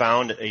they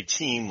found a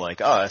team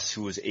like us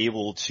who was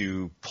able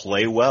to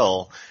play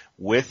well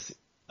with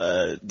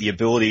the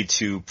ability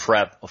to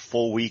prep a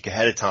full week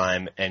ahead of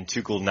time and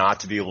Tuchel not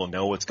to be able to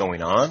know what's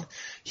going on,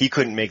 he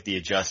couldn't make the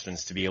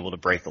adjustments to be able to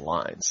break the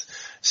lines.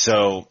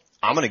 So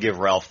I'm going to give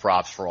Ralph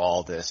props for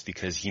all this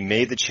because he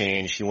made the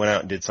change, he went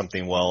out and did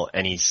something well,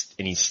 and he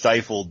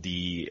stifled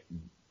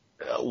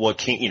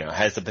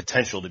has the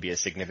potential to be a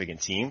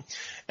significant team.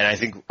 And I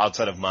think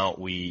outside of Mount,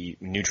 we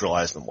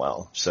neutralized them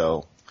well.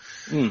 So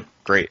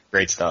great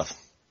stuff.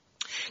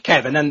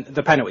 Kev, and then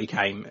the penalty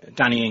came.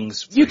 Danny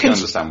Ings. You can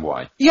understand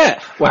why.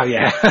 Yeah, well,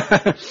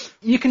 yeah.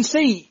 You can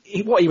see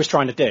what he was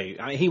trying to do.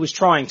 He was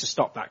trying to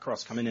stop that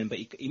cross coming in, but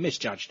he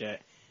misjudged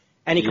it.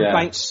 Any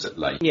complaints?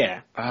 Late.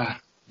 Yeah.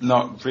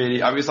 Not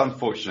really. I mean, it was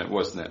unfortunate,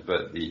 wasn't it?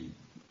 But the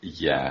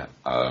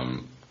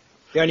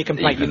only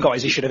complaint you've got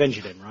is he should have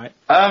injured him, right?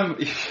 Oh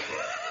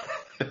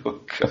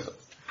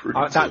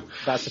God,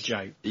 that's a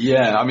joke.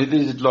 Yeah, I mean,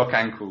 they did lock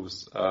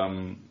ankles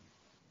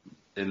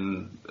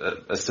in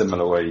a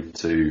similar way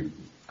to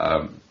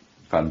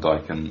Van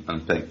Dijk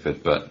and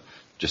Pickford, but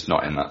just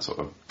not in that sort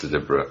of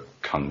deliberate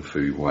kung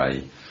fu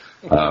way.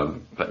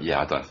 But yeah,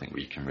 I don't think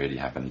we can really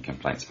have any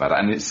complaints about it.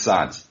 And it's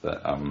sad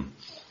that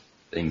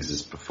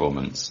Ings'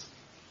 performance,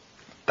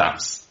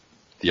 that's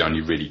the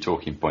only really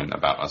talking point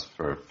about us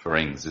for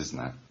Ings, isn't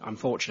it?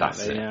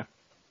 Unfortunately, yeah.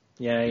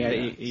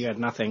 Yeah. He had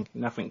nothing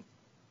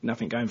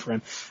going for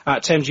him.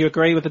 Tim, do you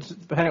agree with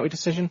the penalty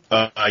decision?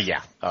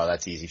 Yeah. Oh,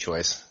 that's easy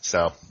choice.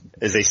 So,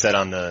 as they said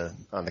on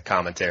the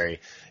commentary,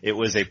 it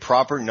was a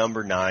proper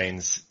number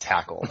 9's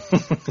tackle.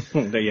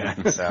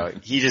 Yeah. So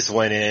he just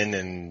went in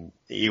and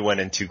he went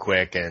in too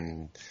quick,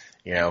 and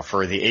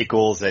for the 8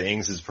 goals that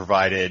Ings has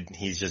provided,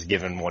 he's just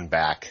given one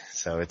back.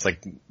 So it's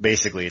like,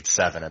 basically it's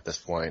 7 at this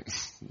point,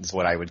 is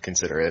what I would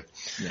consider it.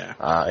 Yeah.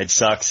 It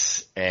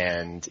sucks.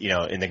 And,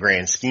 in the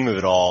grand scheme of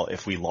it all,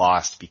 if we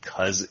lost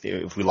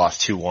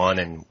 2-1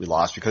 and we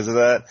lost because of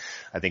that,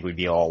 I think we'd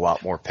be all a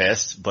lot more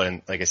pissed.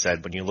 But like I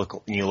said, when you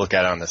look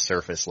at it on the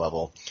surface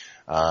level,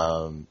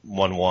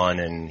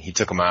 1-1 and he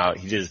took him out,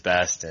 he did his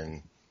best,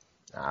 and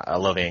I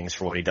love Ings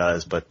for what he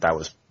does, but that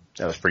was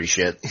pretty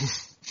shit.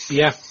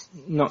 Yeah,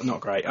 not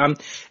great. And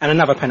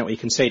another penalty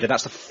conceded.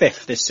 That's the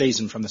 5th this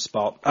season from the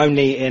spot.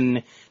 Only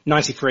in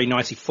 93,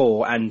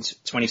 94 and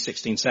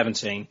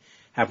 2016-17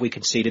 have we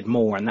conceded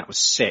more, and that was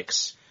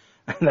 6.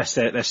 And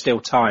there's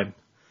still time.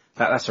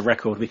 That's a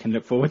record we can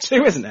look forward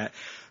to, isn't it?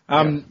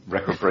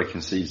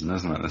 Record-breaking season,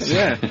 isn't it?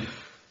 Yeah.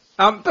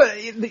 But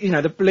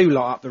the blue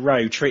lot up the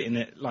road treating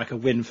it like a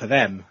win for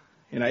them.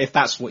 If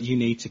that's what you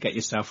need to get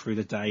yourself through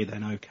the day,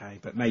 then okay.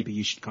 But maybe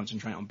you should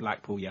concentrate on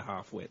Blackpool, your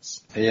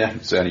half-wits. Yeah,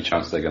 it's the only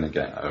chance they're going to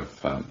get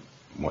of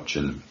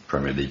watching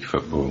Premier League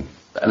football.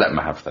 Let them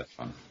have their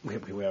fun. We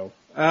will.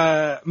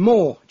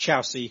 More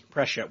Chelsea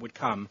pressure would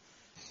come,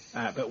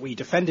 but we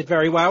defended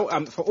very well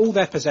for all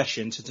their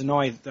possession to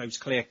deny those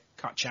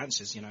clear-cut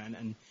chances.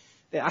 And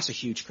that's a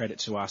huge credit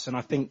to us. And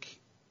I think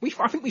we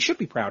should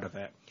be proud of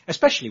it,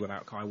 especially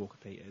without Kyle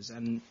Walker-Peters.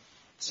 And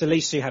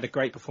Salisu had a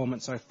great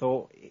performance, I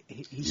thought.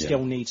 He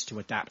still needs to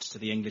adapt to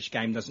the English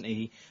game, doesn't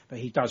he? But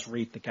he does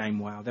read the game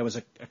well. There was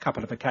a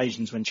couple of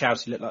occasions when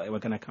Chelsea looked like they were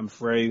going to come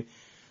through.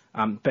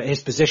 But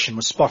his position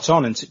was spot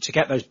on, and to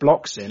get those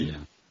blocks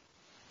in.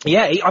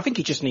 Yeah, I think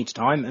he just needs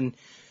time. And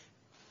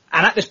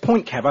at this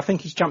point, Kev, I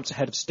think he's jumped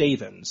ahead of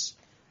Stevens,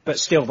 but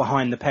still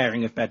behind the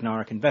pairing of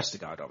Bednarik and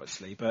Vestergaard,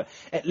 obviously. But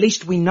at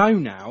least we know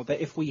now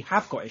that if we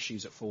have got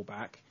issues at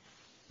fullback,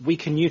 we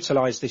can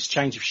utilise this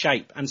change of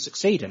shape and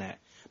succeed in it.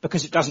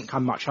 Because it doesn't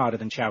come much harder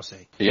than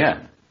Chelsea.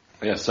 Yeah,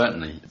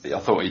 certainly. I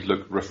thought he'd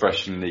look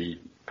refreshingly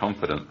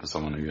confident for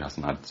someone who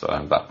hasn't had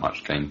that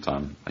much game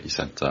time. Like you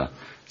said,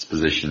 his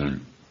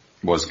position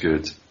was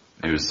good.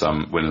 He was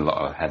winning a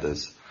lot of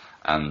headers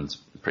and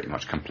pretty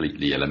much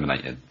completely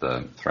eliminated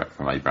the threat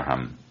from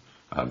Abraham.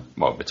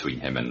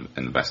 Between him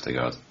and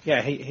Vestergaard.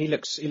 Yeah, he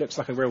looks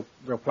like a real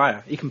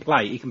player. He can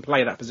play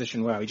that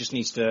position well. He just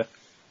needs to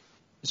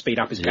speed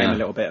up his game a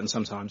little bit, and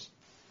sometimes.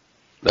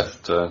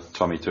 Left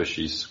Tommy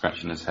Tushy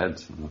scratching his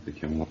head and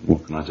thinking,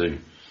 what can I do?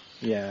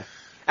 Yeah.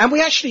 And we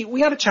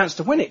had a chance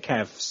to win it,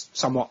 Kev,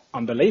 somewhat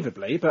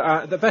unbelievably,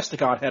 but the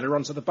Vestergaard header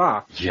onto the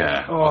bar.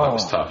 Yeah, that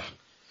was tough.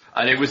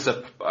 And it was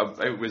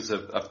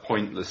a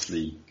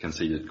pointlessly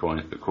conceded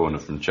corner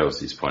from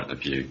Chelsea's point of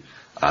view.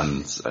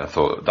 And I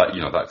thought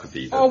that could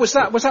be was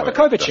that the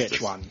Kovacic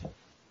one?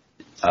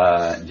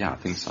 Yeah, I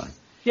think so.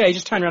 Yeah, he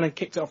just turned around and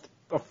kicked it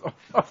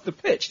off the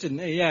pitch, didn't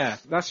he? Yeah,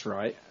 that's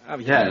right.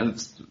 And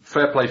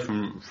fair play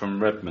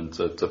from Redmond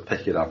to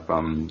pick it up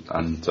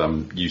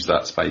and use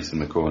that space in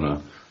the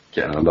corner,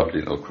 getting a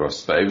lovely little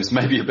cross. But it was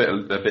maybe a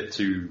bit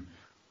too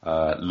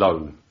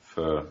low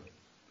for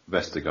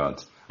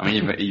Vestergaard. I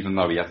mean, even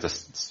though he had to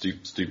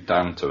stoop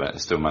down to it, he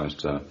still managed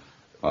to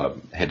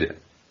hit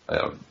it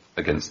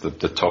against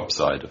the top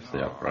side of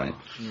the upright.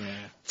 Yeah.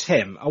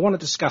 Tim, I want to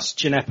discuss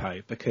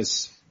Gineppo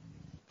because,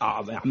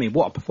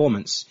 what a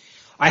performance.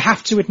 I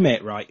have to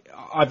admit, right,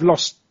 I've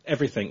lost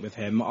everything with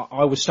him.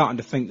 I was starting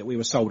to think that we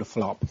were sold a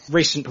flop.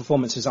 Recent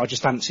performances, I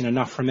just haven't seen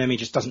enough from him. He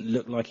just doesn't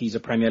look like he's a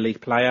Premier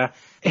League player.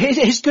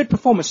 His good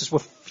performances were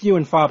few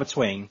and far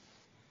between.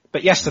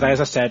 But yesterday, as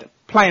I said,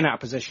 playing out of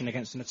position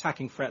against an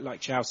attacking threat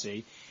like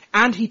Chelsea,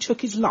 and he took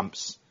his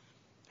lumps.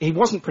 He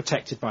wasn't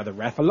protected by the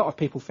ref. A lot of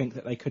people think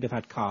that they could have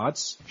had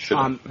cards.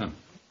 Could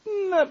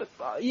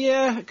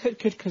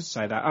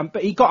say that.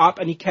 But he got up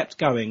and he kept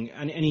going,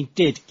 and he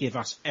did give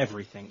us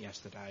everything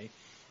yesterday.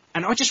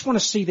 And I just want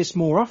to see this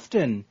more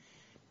often,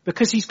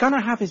 because he's going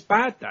to have his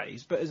bad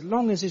days, but as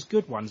long as his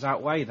good ones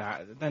outweigh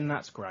that, then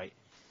that's great.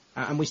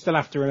 And we still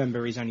have to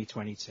remember he's only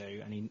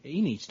 22, and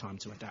he needs time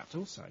to adapt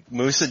also.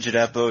 Moussa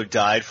Gineppo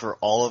died for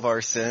all of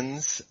our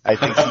sins. I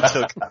think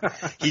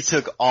he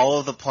took all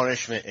of the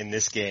punishment in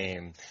this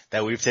game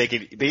that we've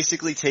taken.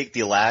 Basically take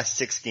the last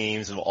 6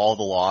 games of all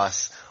the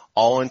loss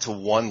all into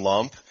one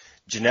lump.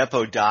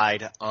 Gineppo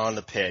died on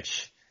the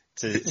pitch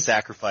to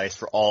sacrifice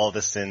for all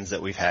the sins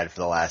that we've had for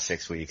the last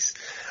 6 weeks.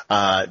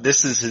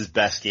 This is his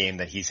best game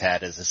that he's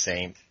had as a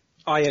Saint.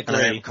 I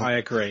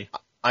agree.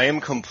 I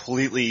am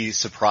completely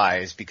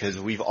surprised because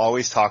we've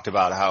always talked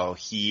about how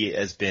he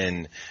has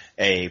been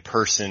a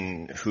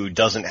person who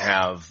doesn't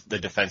have the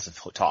defensive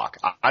talk.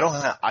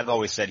 I've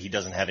always said he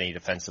doesn't have any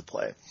defensive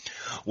play.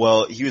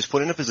 Well, he was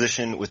put in a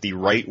position with the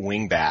right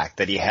wing back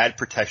that he had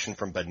protection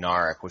from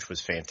Bednarik, which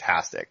was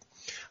fantastic.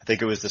 I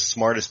think it was the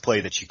smartest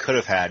play that you could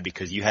have had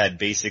because you had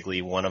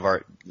basically one of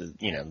our,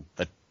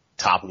 the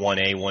top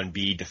 1A,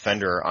 1B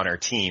defender on our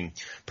team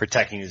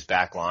protecting his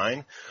back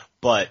line,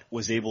 but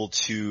was able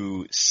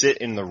to sit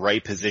in the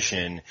right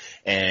position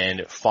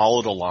and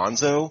followed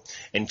Alonso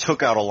and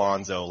took out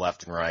Alonso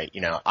left and right.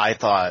 I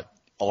thought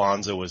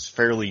Alonso was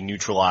fairly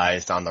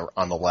neutralized on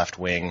the left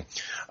wing,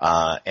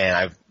 and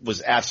I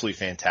was absolutely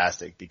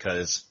fantastic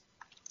because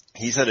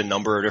he's had a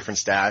number of different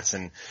stats,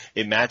 and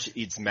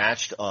it's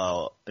matched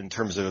in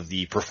terms of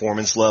the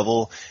performance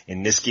level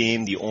in this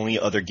game. The only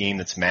other game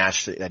that's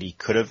matched that he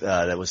could have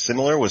that was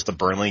similar was the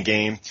Burnley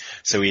game.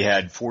 So he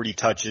had 40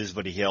 touches,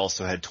 but he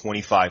also had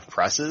 25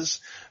 presses.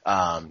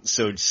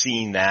 So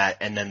seeing that,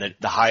 and then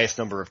the highest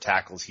number of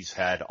tackles he's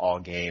had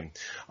all game,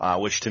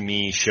 which to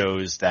me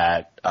shows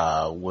that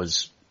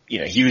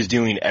he was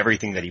doing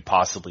everything that he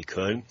possibly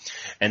could.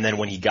 And then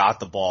when he got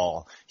the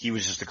ball, he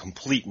was just a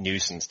complete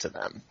nuisance to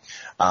them.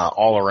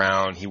 All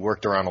around, he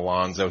worked around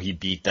Alonso, he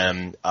beat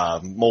them,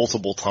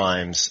 multiple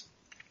times.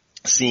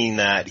 Seeing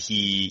that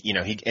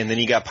and then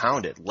he got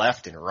pounded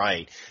left and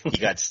right.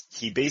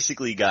 He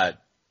basically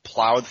got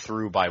plowed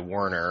through by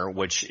Werner,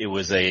 which it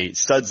was a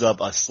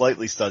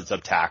slightly studs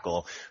up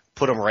tackle,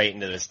 put him right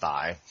into his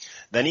thigh.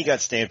 Then he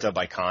got stamped up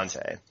by Conte.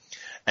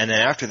 And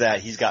then after that,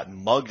 he's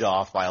gotten mugged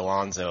off by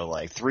Alonso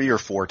like 3 or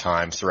 4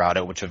 times throughout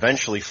it, which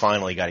eventually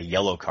finally got a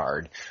yellow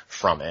card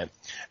from it.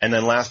 And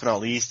then last but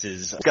not least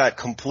is got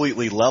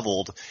completely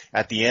leveled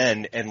at the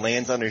end and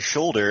lands on his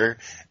shoulder,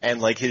 and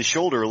like his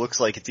shoulder looks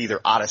like it's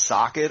either out of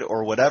socket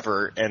or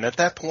whatever. And at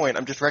that point,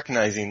 I'm just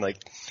recognizing like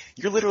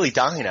you're literally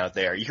dying out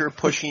there. You're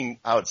pushing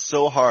out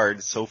so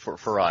hard,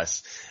 for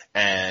us,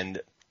 and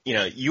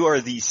you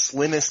are the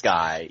slimmest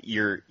guy.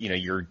 You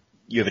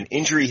have an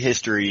injury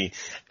history,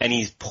 and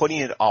he's putting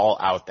it all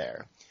out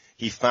there.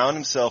 He found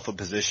himself a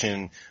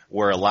position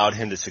where it allowed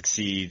him to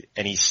succeed,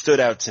 and he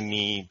stood out to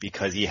me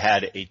because he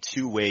had a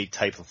two-way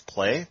type of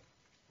play,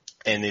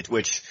 and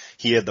which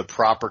he had the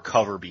proper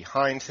cover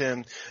behind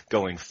him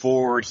going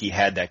forward. He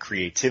had that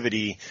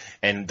creativity,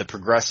 and the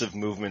progressive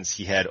movements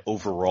he had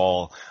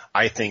overall,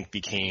 I think,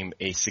 became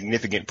a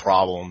significant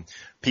problem.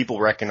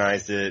 People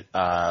recognized it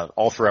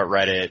all throughout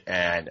Reddit,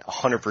 and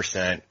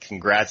 100%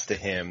 congrats to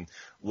him.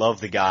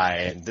 Love the guy,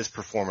 and this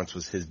performance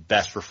was his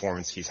best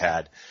performance he's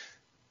had.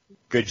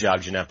 Good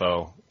job,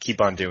 Gineppo. Keep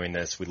on doing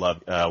this. would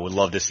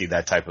love to see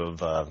that type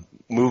of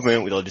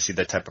movement. We'd love to see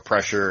that type of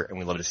pressure, and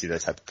we'd love to see that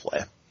type of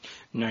play.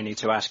 No need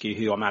to ask you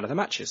who your man of the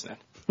match is then.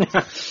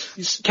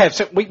 Kev,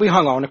 so we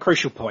hung on a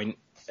crucial point.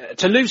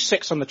 To lose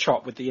 6 on the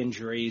trot with the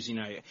injuries,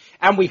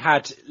 and we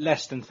had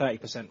less than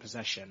 30%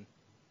 possession.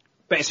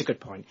 But it's a good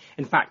point.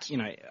 In fact,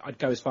 I'd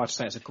go as far to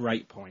say it's a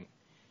great point.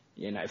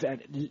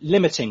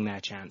 Limiting their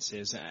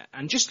chances,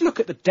 and just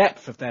look at the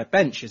depth of their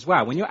bench as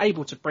well. When you're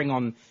able to bring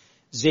on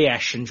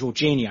Ziyech and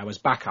Jorginho as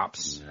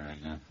backups,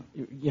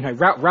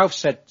 Ralph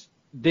said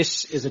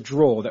this is a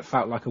draw that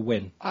felt like a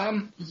win.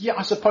 Yeah,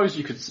 I suppose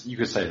you could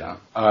say that.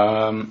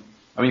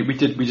 We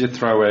did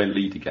throw away a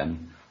lead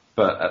again,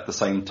 but at the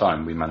same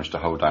time we managed to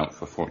hold out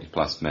for 40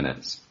 plus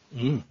minutes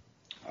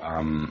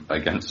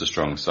against a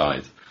strong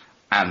side,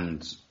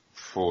 and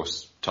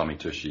force Tommy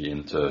Tushy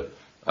into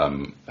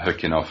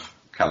hooking off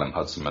Callum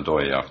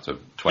Hudson-Odoi after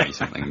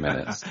 20-something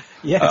minutes.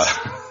 Yes.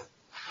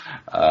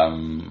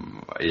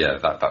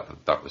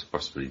 That was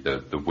possibly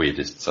the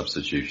weirdest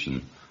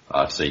substitution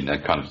I've seen.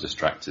 They're kind of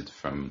distracted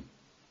from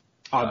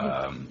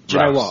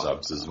Ralph's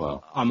subs as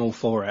well. I'm all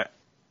for it.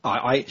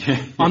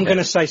 I'm going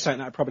to say something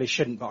that I probably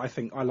shouldn't, but I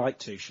like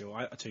Tuchel.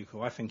 I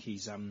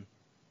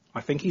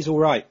think he's all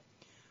right.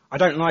 I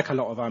don't like a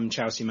lot of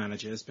Chelsea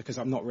managers because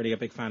I'm not really a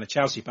big fan of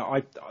Chelsea,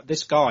 but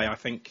this guy, I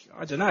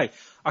don't know.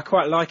 I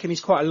quite like him. He's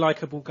quite a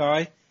likeable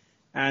guy,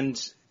 and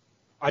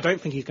I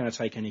don't think he's going to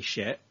take any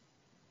shit,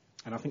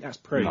 and I think that's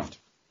proved. No.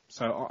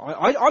 So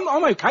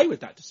I'm okay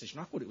with that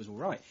decision. I thought it was all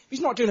right. If he's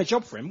not doing a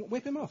job for him,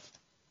 whip him off.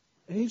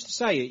 And who's to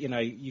say,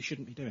 you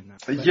shouldn't be doing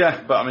that?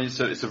 Yeah, but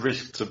it's a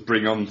risk to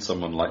bring on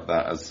someone like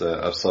that as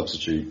a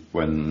substitute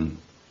when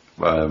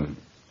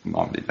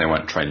they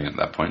weren't training at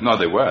that point. No,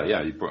 they were.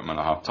 Yeah, you brought them on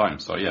at half time.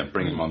 So yeah,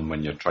 bring them on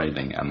when you're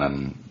training, and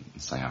then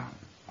say,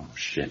 oh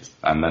shit,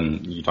 and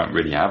then you don't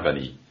really have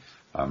any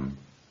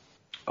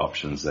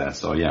options there.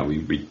 So yeah,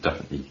 we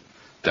definitely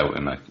dealt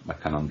in a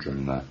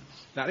conundrum there.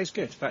 That is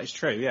good. That is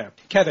true. Yeah,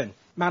 Kevin,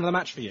 man of the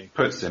match for you.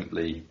 Put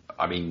simply,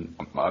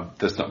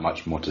 there's not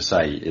much more to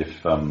say.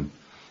 If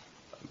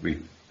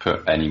we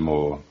put any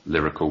more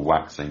lyrical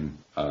waxing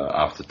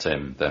after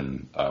Tim,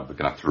 then we're going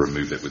to have to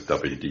remove it with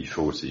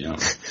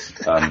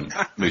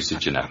WD-40. Musa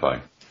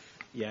Gineppo.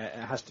 Yeah,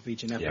 it has to be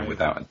Gineppo. Yeah,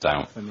 without a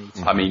doubt. For me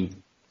too. I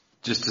mean,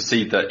 just to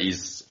see that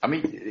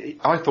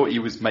I thought he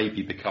was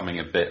maybe becoming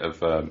a bit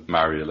of a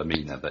Mario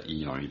Lemina, that,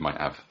 he might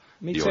have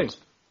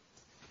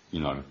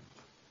odd,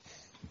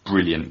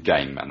 brilliant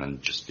game and then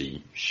just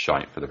be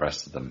shite for the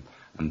rest of them.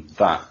 And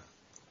that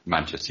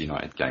Manchester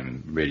United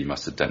game really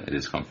must have dented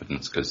his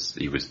confidence, because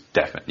he was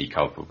definitely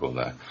culpable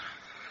there.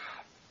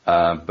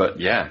 But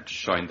yeah, just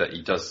showing that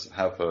he does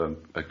have a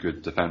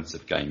good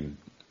defensive game,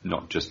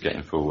 not just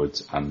getting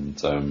forwards and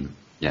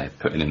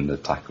putting in the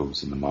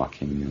tackles and the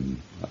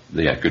marking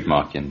and good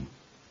marking,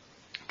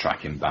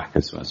 tracking back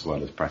as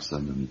well as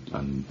pressing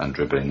and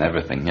dribbling and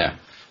everything. Yeah,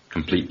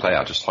 complete player.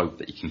 I just hope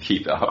that he can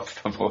keep it up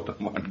for more than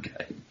one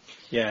game.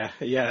 Yeah,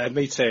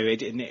 me too.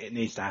 It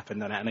needs to happen,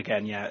 doesn't it? And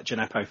again,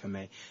 Gineppo for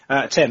me.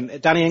 Tim,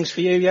 Danny Ings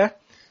for you, yeah?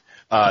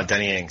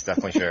 Danny Ings,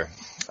 definitely sure.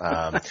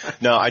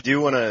 No, I do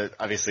want to,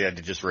 obviously I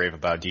did just rave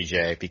about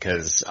DJ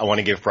because I want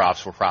to give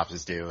props where props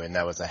is due, and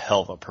that was a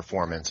hell of a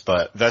performance.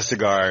 But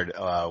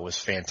Vestergaard was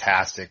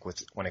fantastic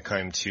when it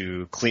came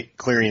to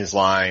clearing his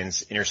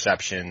lines,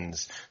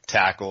 interceptions,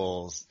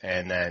 tackles,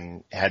 and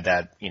then had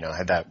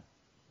that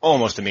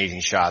almost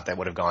amazing shot that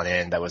would have gone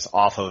in that was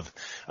off of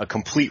a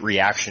complete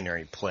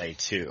reactionary play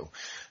too.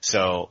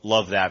 So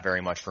love that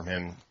very much from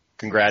him.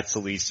 Congrats,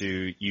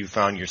 Salisu. You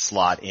found your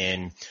slot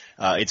in.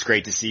 It's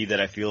great to see that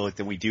I feel like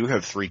that we do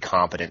have 3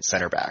 competent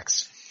center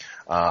backs.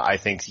 I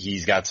think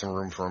he's got some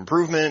room for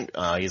improvement.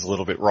 He's a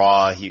little bit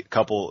raw.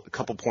 Couple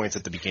points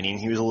at the beginning,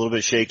 he was a little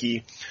bit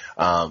shaky.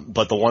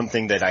 But the one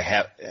thing that I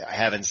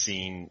haven't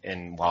seen,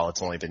 and while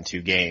it's only been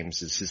 2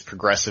 games, is his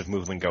progressive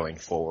movement going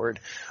forward.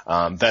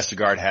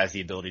 Vestergaard has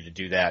the ability to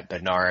do that.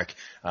 Bednarik,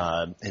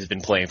 has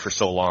been playing for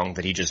so long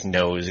that he just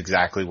knows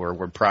exactly where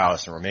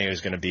Ward-Prowse and Romeo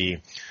is going to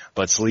be.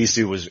 But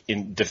Salisu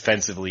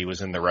defensively was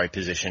in the right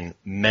position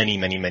many,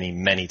 many, many,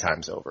 many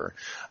times over.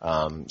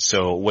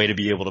 So a way to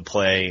be able to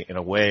play in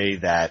a way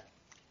that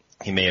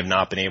he may have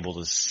not been able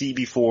to see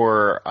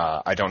before.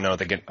 I don't know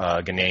the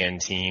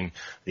Ghanaian team,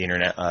 the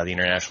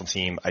international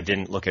team. I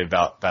didn't look at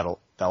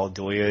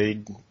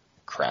Valladolid.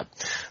 Crap.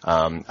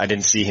 I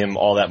didn't see him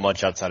all that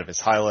much outside of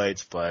his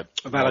highlights, but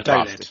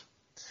Valladolid.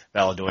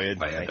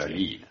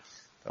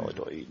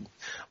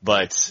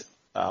 But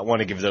I want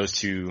to give those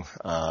 2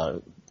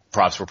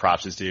 props where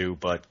props is due,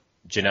 but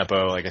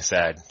Gineppo, like I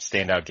said,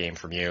 standout game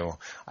from you.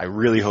 I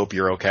really hope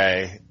you're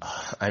okay.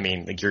 I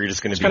mean, like, you're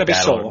just going to be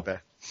battling.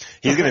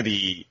 He's going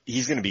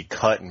to be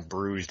cut and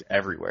bruised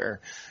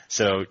everywhere.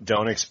 So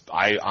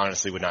I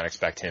honestly would not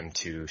expect him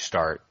to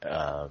start.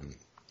 I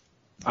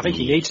think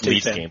he needs to.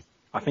 Game.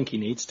 I think he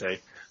needs to.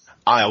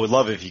 I would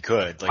love it if he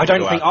could. Like,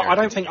 I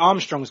don't think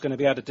Armstrong's going to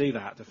be able to do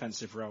that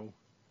defensive role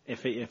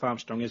if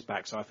Armstrong is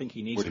back. So I think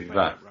he needs to play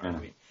that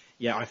role.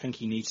 Yeah, I think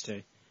he needs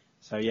to.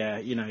 So yeah,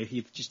 if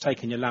you've just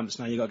taken your lumps,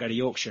 now you've got to go to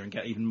Yorkshire and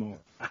get even more.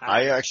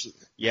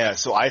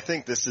 So I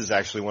think this is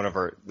actually one of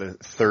the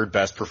 3rd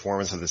best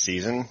performance of the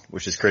season,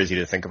 which is crazy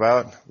to think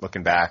about.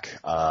 Looking back,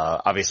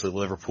 obviously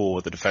Liverpool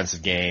with the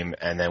defensive game,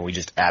 and then we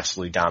just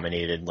absolutely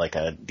dominated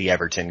the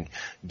Everton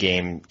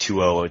game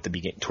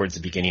 2-0 towards the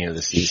beginning of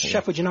the season.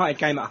 Sheffield United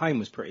game at home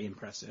was pretty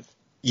impressive.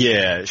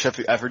 Yeah,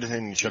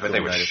 Everton, Sheffield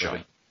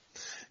United.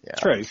 Yeah.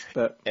 True,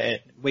 but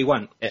we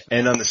won.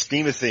 And on the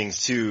scheme of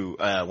things too,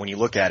 when you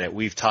look at it,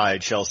 we've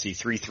tied Chelsea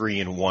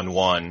 3-3 and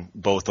 1-1,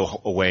 both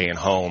away and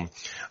home.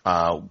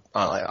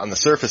 On the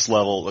surface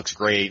level, it looks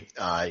great.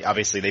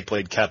 Obviously they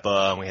played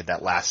Kepa, and we had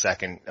that last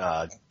second,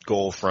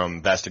 goal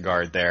from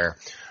Vestergaard there.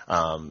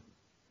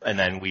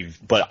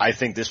 But I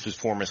think this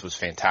performance was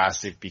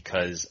fantastic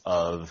because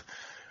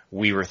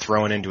we were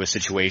thrown into a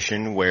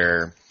situation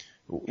where,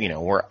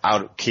 we're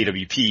out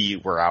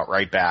KWP, we're out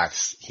right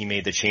backs. He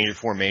made the change of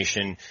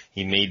formation.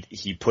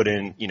 He put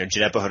in,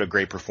 Gineppo had a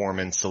great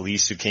performance.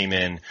 Salisu came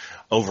in.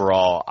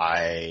 Overall,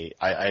 I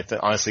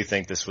honestly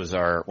think this was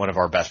one of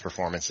our best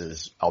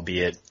performances,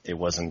 albeit it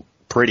wasn't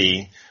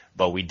pretty,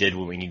 but we did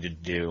what we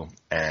needed to do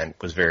and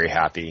was very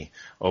happy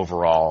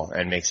overall,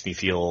 and makes me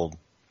feel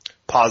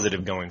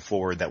positive going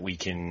forward that we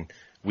can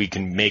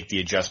make the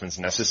adjustments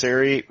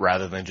necessary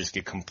rather than just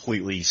get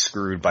completely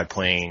screwed by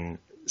playing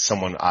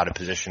someone out of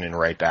position in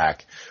right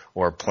back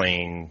or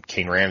playing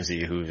Kane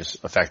Ramsey, who's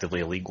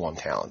effectively a League One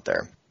talent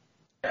there.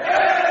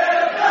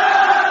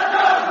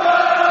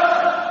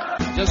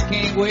 Just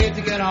can't wait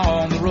to get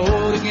on the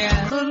road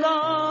again. The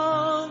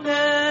long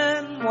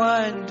and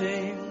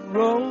winding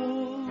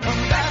road.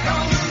 I'm back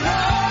on the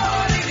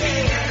road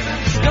again.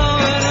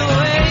 Going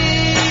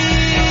away.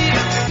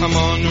 I'm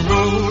on the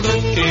road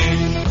again.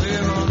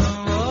 We're on the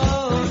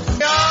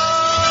road.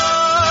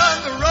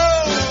 On the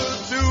road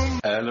to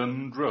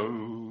Elland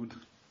Road.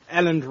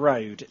 Elland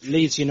Road,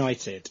 Leeds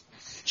United.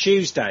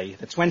 Tuesday,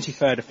 the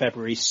 23rd of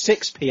February,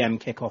 6 p.m.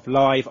 kickoff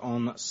live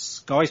on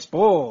Sky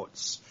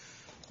Sports.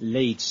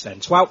 Leeds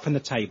then, 12th in the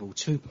table,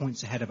 2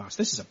 points ahead of us.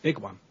 This is a big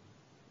one.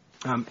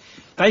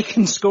 They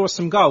can score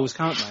some goals,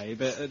 can't they?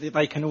 But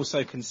they can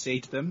also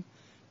concede them.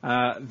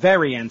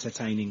 Very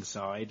entertaining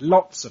side,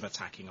 lots of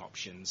attacking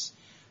options,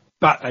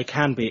 but they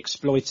can be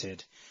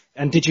exploited.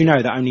 And did you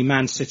know that only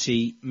Man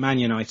City, Man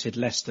United,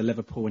 Leicester,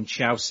 Liverpool and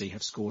Chelsea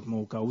have scored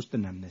more goals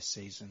than them this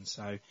season?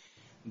 So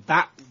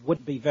that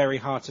would be very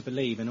hard to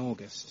believe in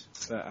August.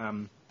 But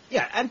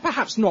yeah, and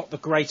perhaps not the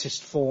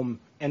greatest form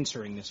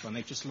entering this one.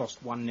 They've just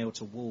lost 1-0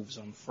 to Wolves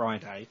on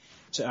Friday,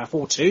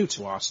 4-2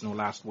 to Arsenal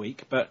last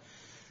week, but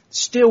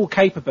still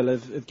capable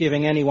of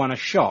giving anyone a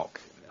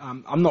shock.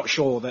 I'm not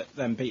sure that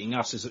them beating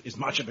us is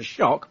much of a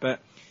shock, but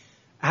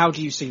how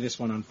do you see this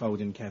one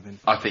unfolding, Kevin?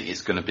 I think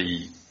it's going to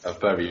be a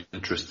very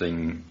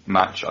interesting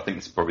match. I think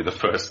it's probably the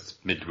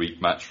first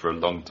midweek match for a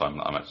long time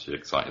that I'm actually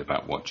excited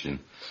about watching.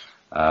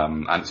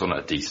 And it's on at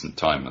a decent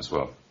time as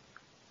well.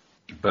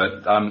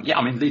 But, yeah,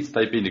 I mean, Leeds,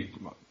 they've been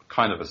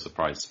kind of a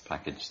surprise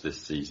package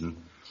this season,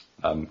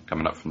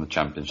 coming up from the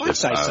Championship. I'd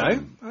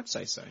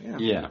say so, yeah.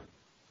 Yeah.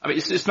 I mean,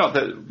 it's not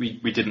that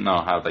we didn't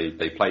know how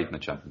they played in the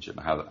Championship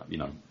and how,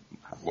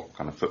 what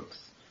kind of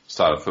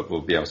style of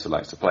football Bielsa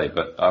likes to play.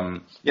 But,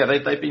 yeah,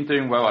 they've been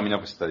doing well. I mean,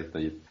 obviously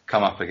they've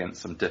come up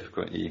against some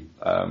difficulty.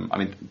 I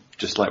mean,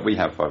 just like we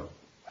have, I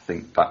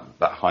think that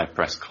high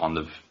press kind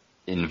of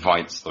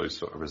invites those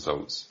sort of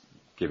results,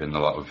 given a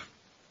lot of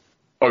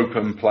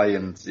open play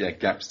and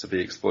gaps to be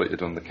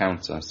exploited on the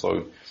counter.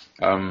 So,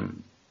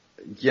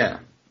 yeah,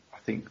 I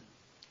think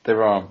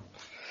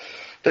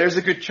there's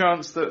a good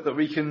chance that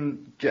we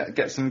can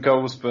get some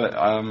goals, but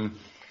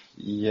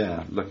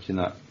yeah, looking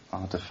at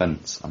our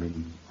defence, I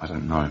mean, I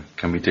don't know.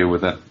 Can we deal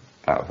with it?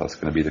 That's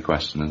going to be the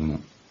question, isn't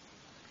it?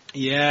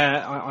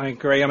 Yeah, I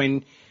agree. I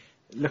mean,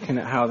 looking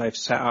at how they've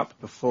set up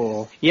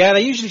before. Yeah,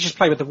 they usually just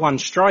play with the one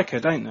striker,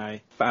 don't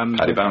they?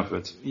 Paddy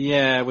Bamford.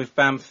 Yeah, with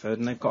Bamford,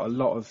 and they've got a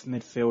lot of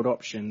midfield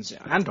options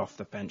and off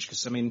the bench,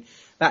 because, I mean,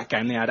 that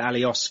game they had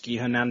Alioski,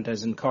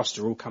 Hernandez and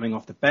Costa all coming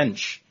off the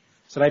bench.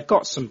 So they've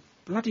got some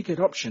bloody good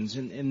options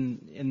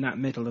in that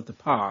middle of the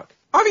park.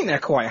 I think they're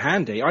quite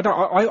handy. I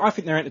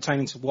think they're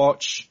entertaining to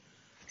watch.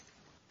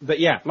 But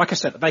yeah, like I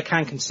said, they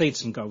can concede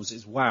some goals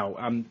as well.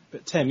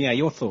 But Tim, yeah,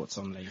 your thoughts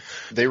on Leeds?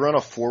 They run a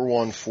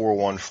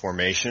 4-1-4-1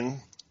 formation,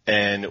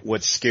 and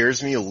what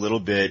scares me a little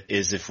bit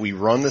is if we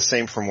run the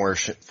same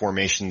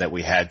formation that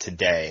we had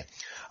today.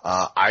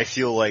 I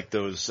feel like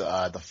those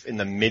in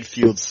the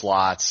midfield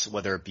slots,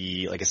 whether it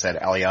be, like I said,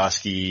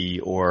 Alioski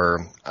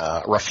or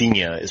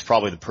Rafinha, is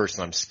probably the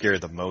person I'm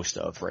scared the most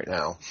of right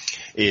now.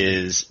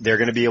 Is they're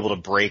going to be able to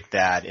break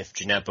that if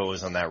Gineppo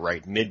is on that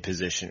right mid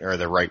position or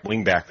the right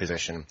wing back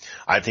position.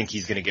 I think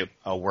he's going to get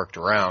worked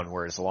around,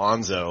 whereas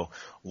Alonso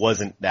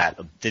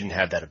didn't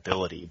have that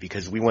ability,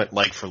 because we went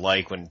like for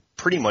like when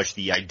pretty much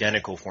the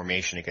identical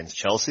formation against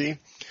Chelsea.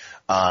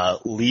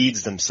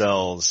 Leeds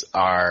themselves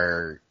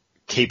are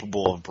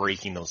capable of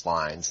breaking those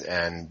lines,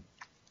 and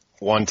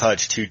 1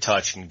 touch, 2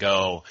 touch and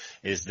go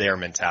is their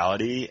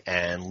mentality,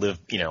 and live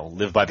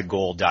by the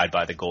goal, die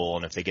by the goal,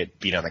 and if they get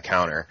beat on the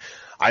counter.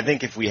 I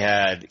think if we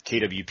had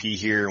KWP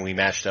here and we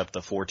matched up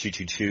the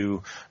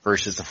 4-2-2-2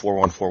 versus the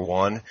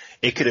 4-1-4-1,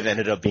 it could have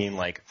ended up being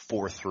like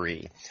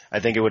 4-3. I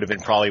think it would have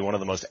been probably one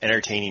of the most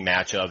entertaining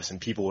matchups, and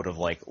people would have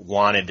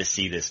wanted to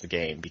see this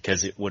game,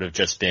 because it would have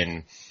just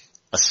been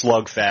a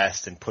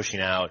slugfest and pushing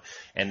out,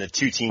 and the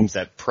two teams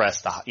that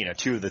pressed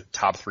two of the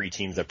top 3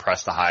 teams that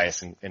pressed the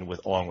highest,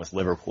 along with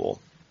Liverpool.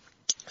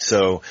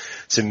 So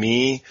to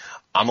me,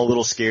 I'm a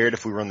little scared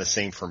if we run the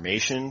same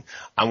formation.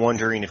 I'm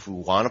wondering if we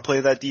want to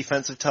play that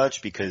defensive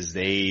touch, because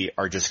they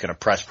are just going to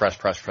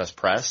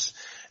press.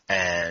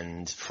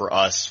 And for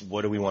us,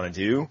 what do we want to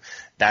do?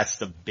 That's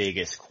the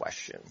biggest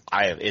question.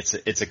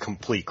 It's a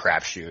complete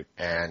crapshoot,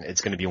 and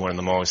it's going to be one of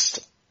the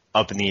most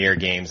up in the air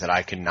games that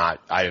I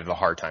have a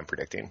hard time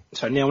predicting.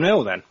 So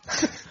 0-0 then.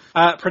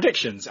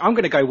 Predictions. I'm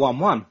going to go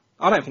 1-1.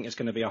 I don't think it's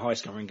going to be a high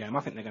scoring game. I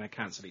think they're going to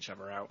cancel each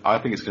other out. I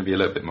think it's going to be a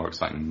little bit more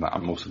exciting than that.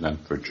 I'm also going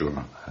for a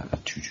draw, a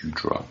 2-2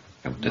 draw.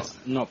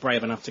 Not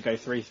brave enough to go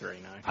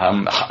 3-3, no.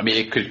 I mean,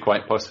 it could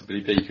quite possibly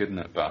be, couldn't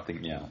it? But I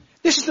think, yeah.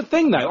 This is the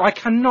thing though,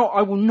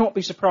 I will not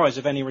be surprised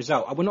of any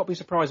result. I will not be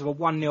surprised of a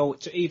 1-0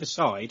 to either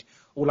side,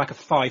 or like a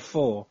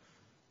 5-4.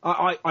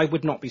 I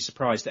would not be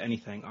surprised at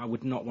anything. I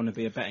would not want to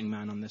be a betting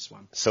man on this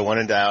one. So when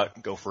in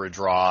doubt, go for a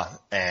draw.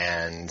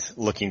 And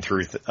looking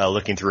through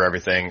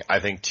everything,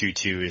 I think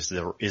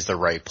 2-2 is the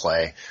right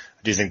play.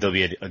 I do think there'll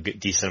be a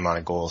decent amount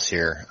of goals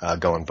here,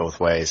 going both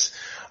ways.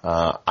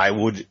 I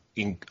would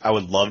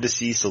love to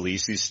see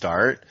Salisu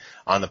start,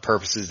 on the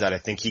purposes that I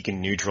think he can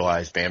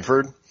neutralize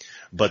Bamford.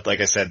 But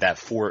like I said,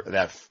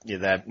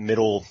 that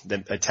middle,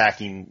 the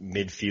attacking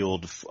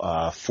midfield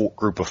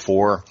group of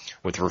 4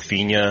 with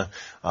Rafinha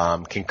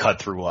can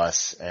cut through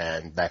us,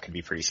 and that could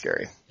be pretty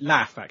scary.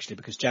 Laugh, actually,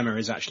 because Gemma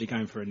is actually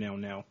going for a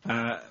 0-0.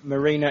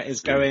 Marina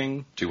is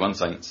going 2-1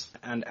 Saints,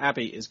 and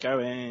Abby is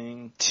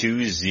going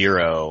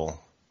 2-0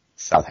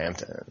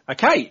 Southampton.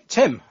 Okay,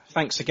 Tim,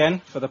 thanks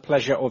again for the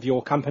pleasure of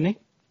your company.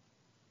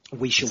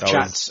 We shall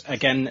chat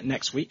again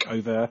next week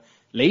over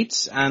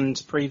Leeds and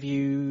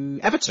preview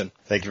Everton.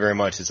 Thank you very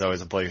much. It's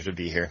always a pleasure to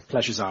be here.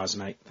 Pleasure's ours,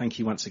 mate. Thank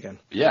you once again.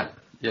 Yeah,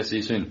 see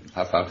you soon.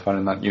 Have fun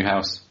in that new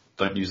house.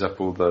 Don't use up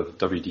all the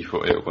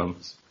WD-40 at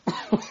once.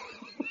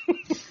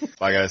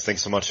 Bye guys,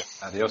 thanks so much.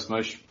 Adios,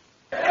 Mosh.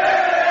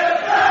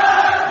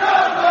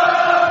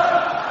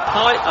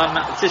 Hi, I'm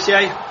Matt Letitia,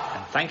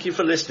 and thank you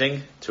for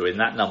listening to In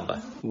That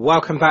Number.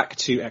 Welcome back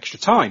to Extra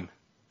Time.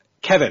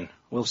 Kevin,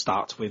 we'll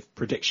start with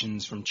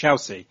predictions from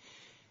Chelsea.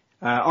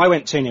 I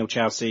went 2-0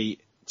 Chelsea,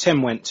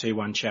 Tim went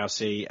 2-1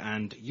 Chelsea,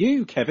 and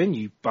you, Kevin,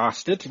 you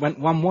bastard, went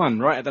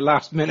 1-1 right at the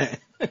last minute.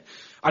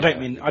 I don't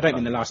mean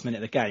the last minute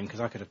of the game,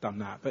 because I could have done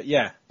that, but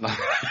yeah,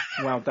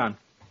 well done.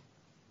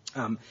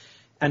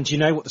 And do you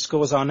know what the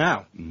scores are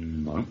now?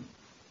 No.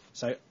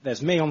 So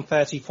there's me on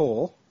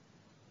 34,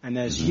 and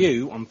there's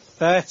you on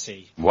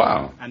 30.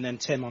 Wow. And then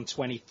Tim on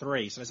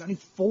 23. So there's only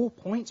 4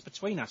 points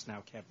between us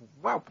now, Kev.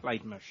 Well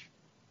played, Mush.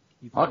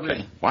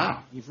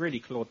 Wow. You've really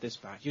clawed this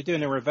back. You're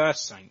doing a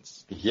reverse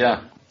Saints.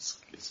 Yeah,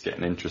 it's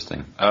getting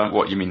interesting.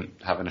 What, you mean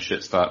having a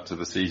shit start to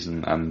the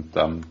season and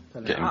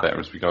getting better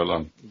as we go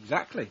along?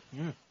 Exactly,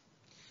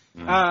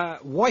 yeah.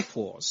 Wife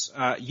Wars.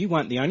 You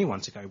weren't the only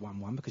one to go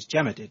 1-1 because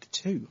Gemma did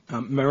too.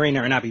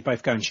 Marina and Abby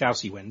both going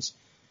Chelsea wins.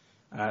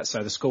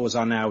 So the scores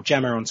are now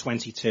Gemma on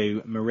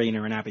 22,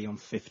 Marina and Abby on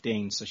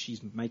 15. So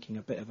she's making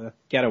a bit of a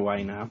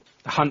getaway now.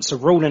 The Hunts are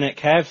ruling it,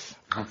 Kev.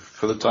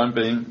 For the time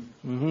being.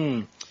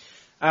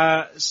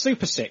 Mm-hmm.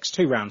 Super 6,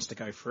 2 rounds to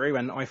go through,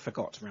 and I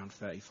forgot round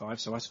 35,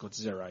 so I scored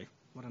 0.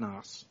 What an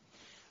arse.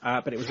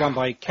 But it was won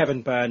by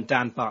Kevin Byrne,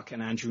 Dan Buck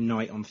and Andrew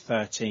Knight on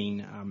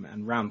 13,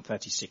 and round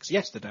 36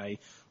 yesterday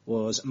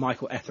was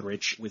Michael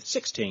Etheridge with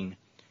 16.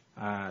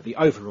 The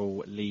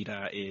overall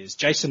leader is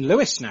Jason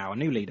Lewis now, a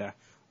new leader,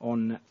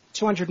 on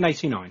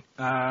 289.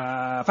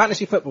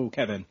 Fantasy football,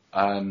 Kevin.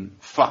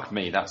 Fuck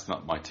me, that's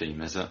not my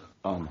team, is it?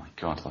 Oh my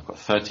god, I've got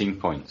 13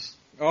 points.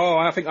 Oh,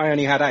 I think I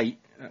only had 8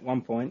 at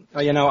one point.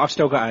 Oh, you know, I've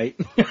still got 8.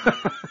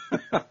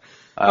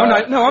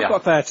 I've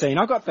got 13.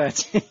 I've got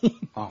 13.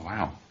 Oh,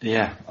 wow.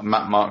 Yeah,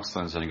 Matt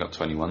Markstone's only got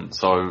 21.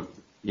 So,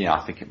 yeah,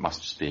 I think it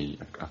must just be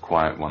a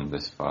quiet one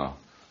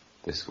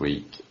this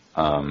week.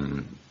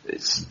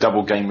 It's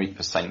double game week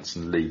for Saints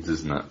and Leeds,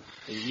 isn't it?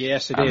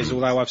 Yes, it is,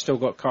 although I've still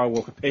got Kyle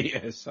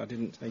Walker-Peters. I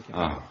didn't take him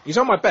out. He's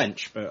on my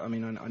bench, but, I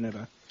mean, I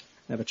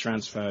never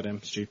transferred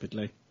him,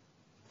 stupidly.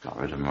 Got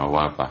rid of him a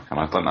while back, and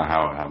I don't know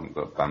how I haven't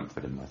got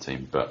Bamford in my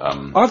team, but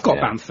I've got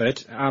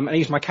Bamford, and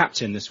he's my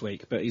captain this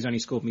week, but he's only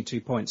scored me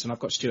 2 points, and I've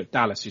got Stuart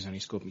Dallas, who's only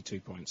scored me 2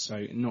 points,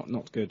 so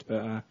not good,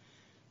 but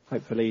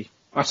hopefully,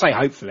 I say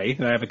hopefully,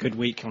 they have a good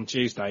week on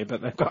Tuesday,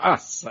 but they've got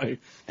us, so.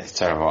 It's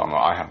terrible.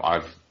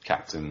 I've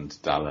captained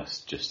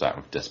Dallas just out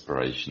of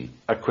desperation.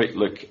 A quick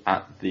look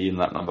at the In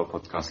That Number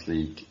Podcast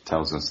League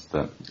tells us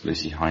that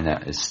Lucy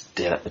Hynett is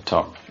still at the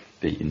top,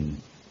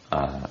 beating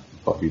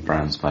Bobby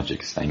Brown's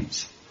Magic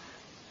Saints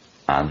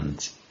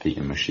and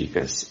beating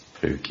Mashika's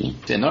Pookie.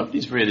 Yeah,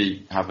 nobody's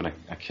really having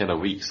a killer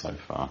week so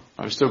far.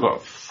 We've still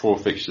got 4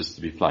 fixtures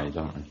to be played,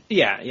 don't we?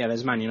 Yeah,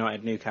 there's Man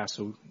United,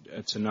 Newcastle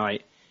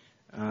tonight.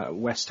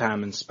 West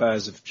Ham and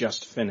Spurs have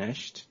just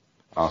finished.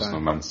 Arsenal,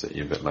 Man City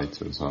a bit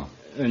later as well.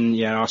 And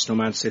yeah, Arsenal,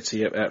 Man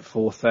City at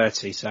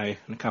 4:30, so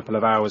in a couple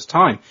of hours'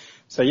 time.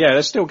 So yeah,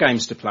 there's still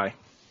games to play.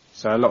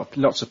 So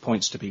lots of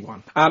points to be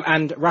won.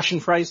 And Russian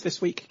phrase this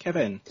week,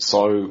 Kevin?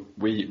 So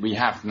we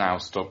have now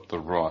stopped the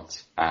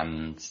rot,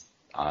 and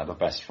the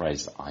best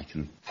phrase that I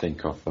can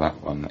think of for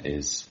that one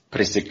is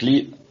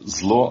 "Presekli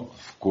zlo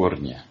v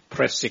kornie."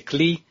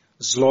 Presekli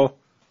zlo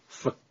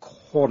v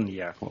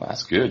kornie. Well,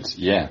 that's good,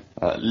 yeah.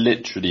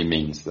 Literally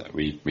means that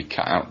we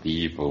cut out the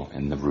evil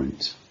in the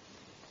root.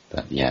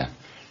 But yeah,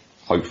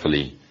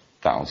 hopefully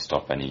that'll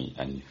stop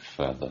any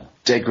further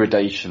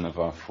degradation of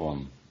our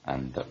form,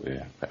 and that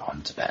we're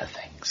on to better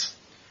things.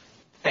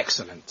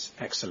 Excellent.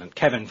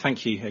 Kevin,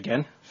 thank you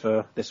again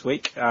for this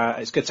week.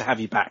 It's good to have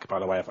you back, by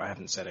the way, if I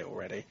haven't said it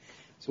already.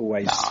 It's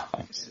always,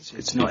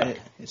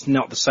 it's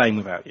not the same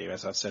without you,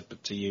 as I've said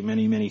to you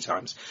many, many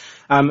times.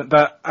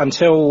 But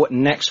until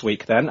next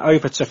week then,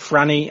 over to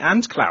Franny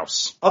and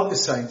Klaus. Up the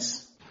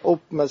Saints. Up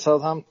with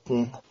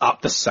Southampton.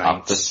 Up the Saints.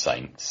 Up the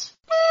Saints.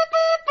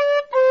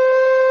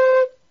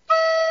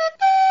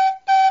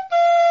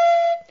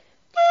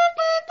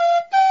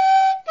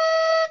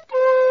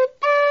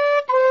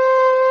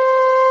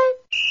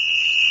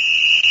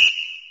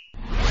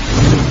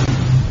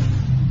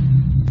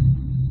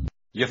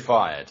 You're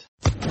fired.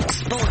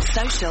 Sports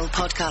Social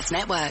Podcast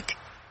Network.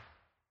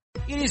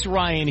 It is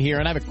Ryan here,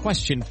 and I have a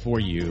question for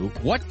you.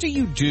 What do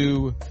you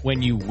do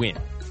when you win?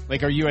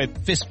 Like, are you a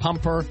fist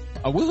pumper,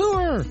 a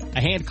woohooer, a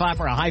hand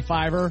clapper, a high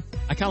fiver?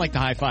 I kind of like the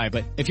high five,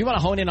 but if you want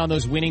to hone in on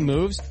those winning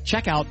moves,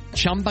 check out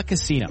Chumba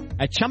Casino.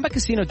 At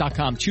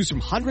ChumbaCasino.com, choose from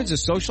hundreds of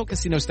social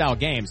casino style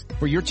games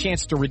for your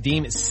chance to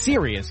redeem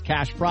serious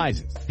cash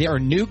prizes. There are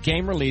new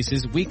game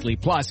releases weekly,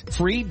 plus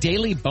free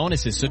daily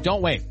bonuses. So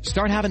don't wait.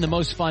 Start having the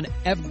most fun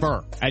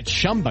ever at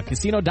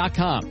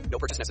ChumbaCasino.com. No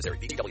purchase necessary.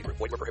 VGW Group.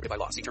 Void where prohibited by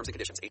law. See terms and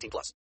conditions. 18+.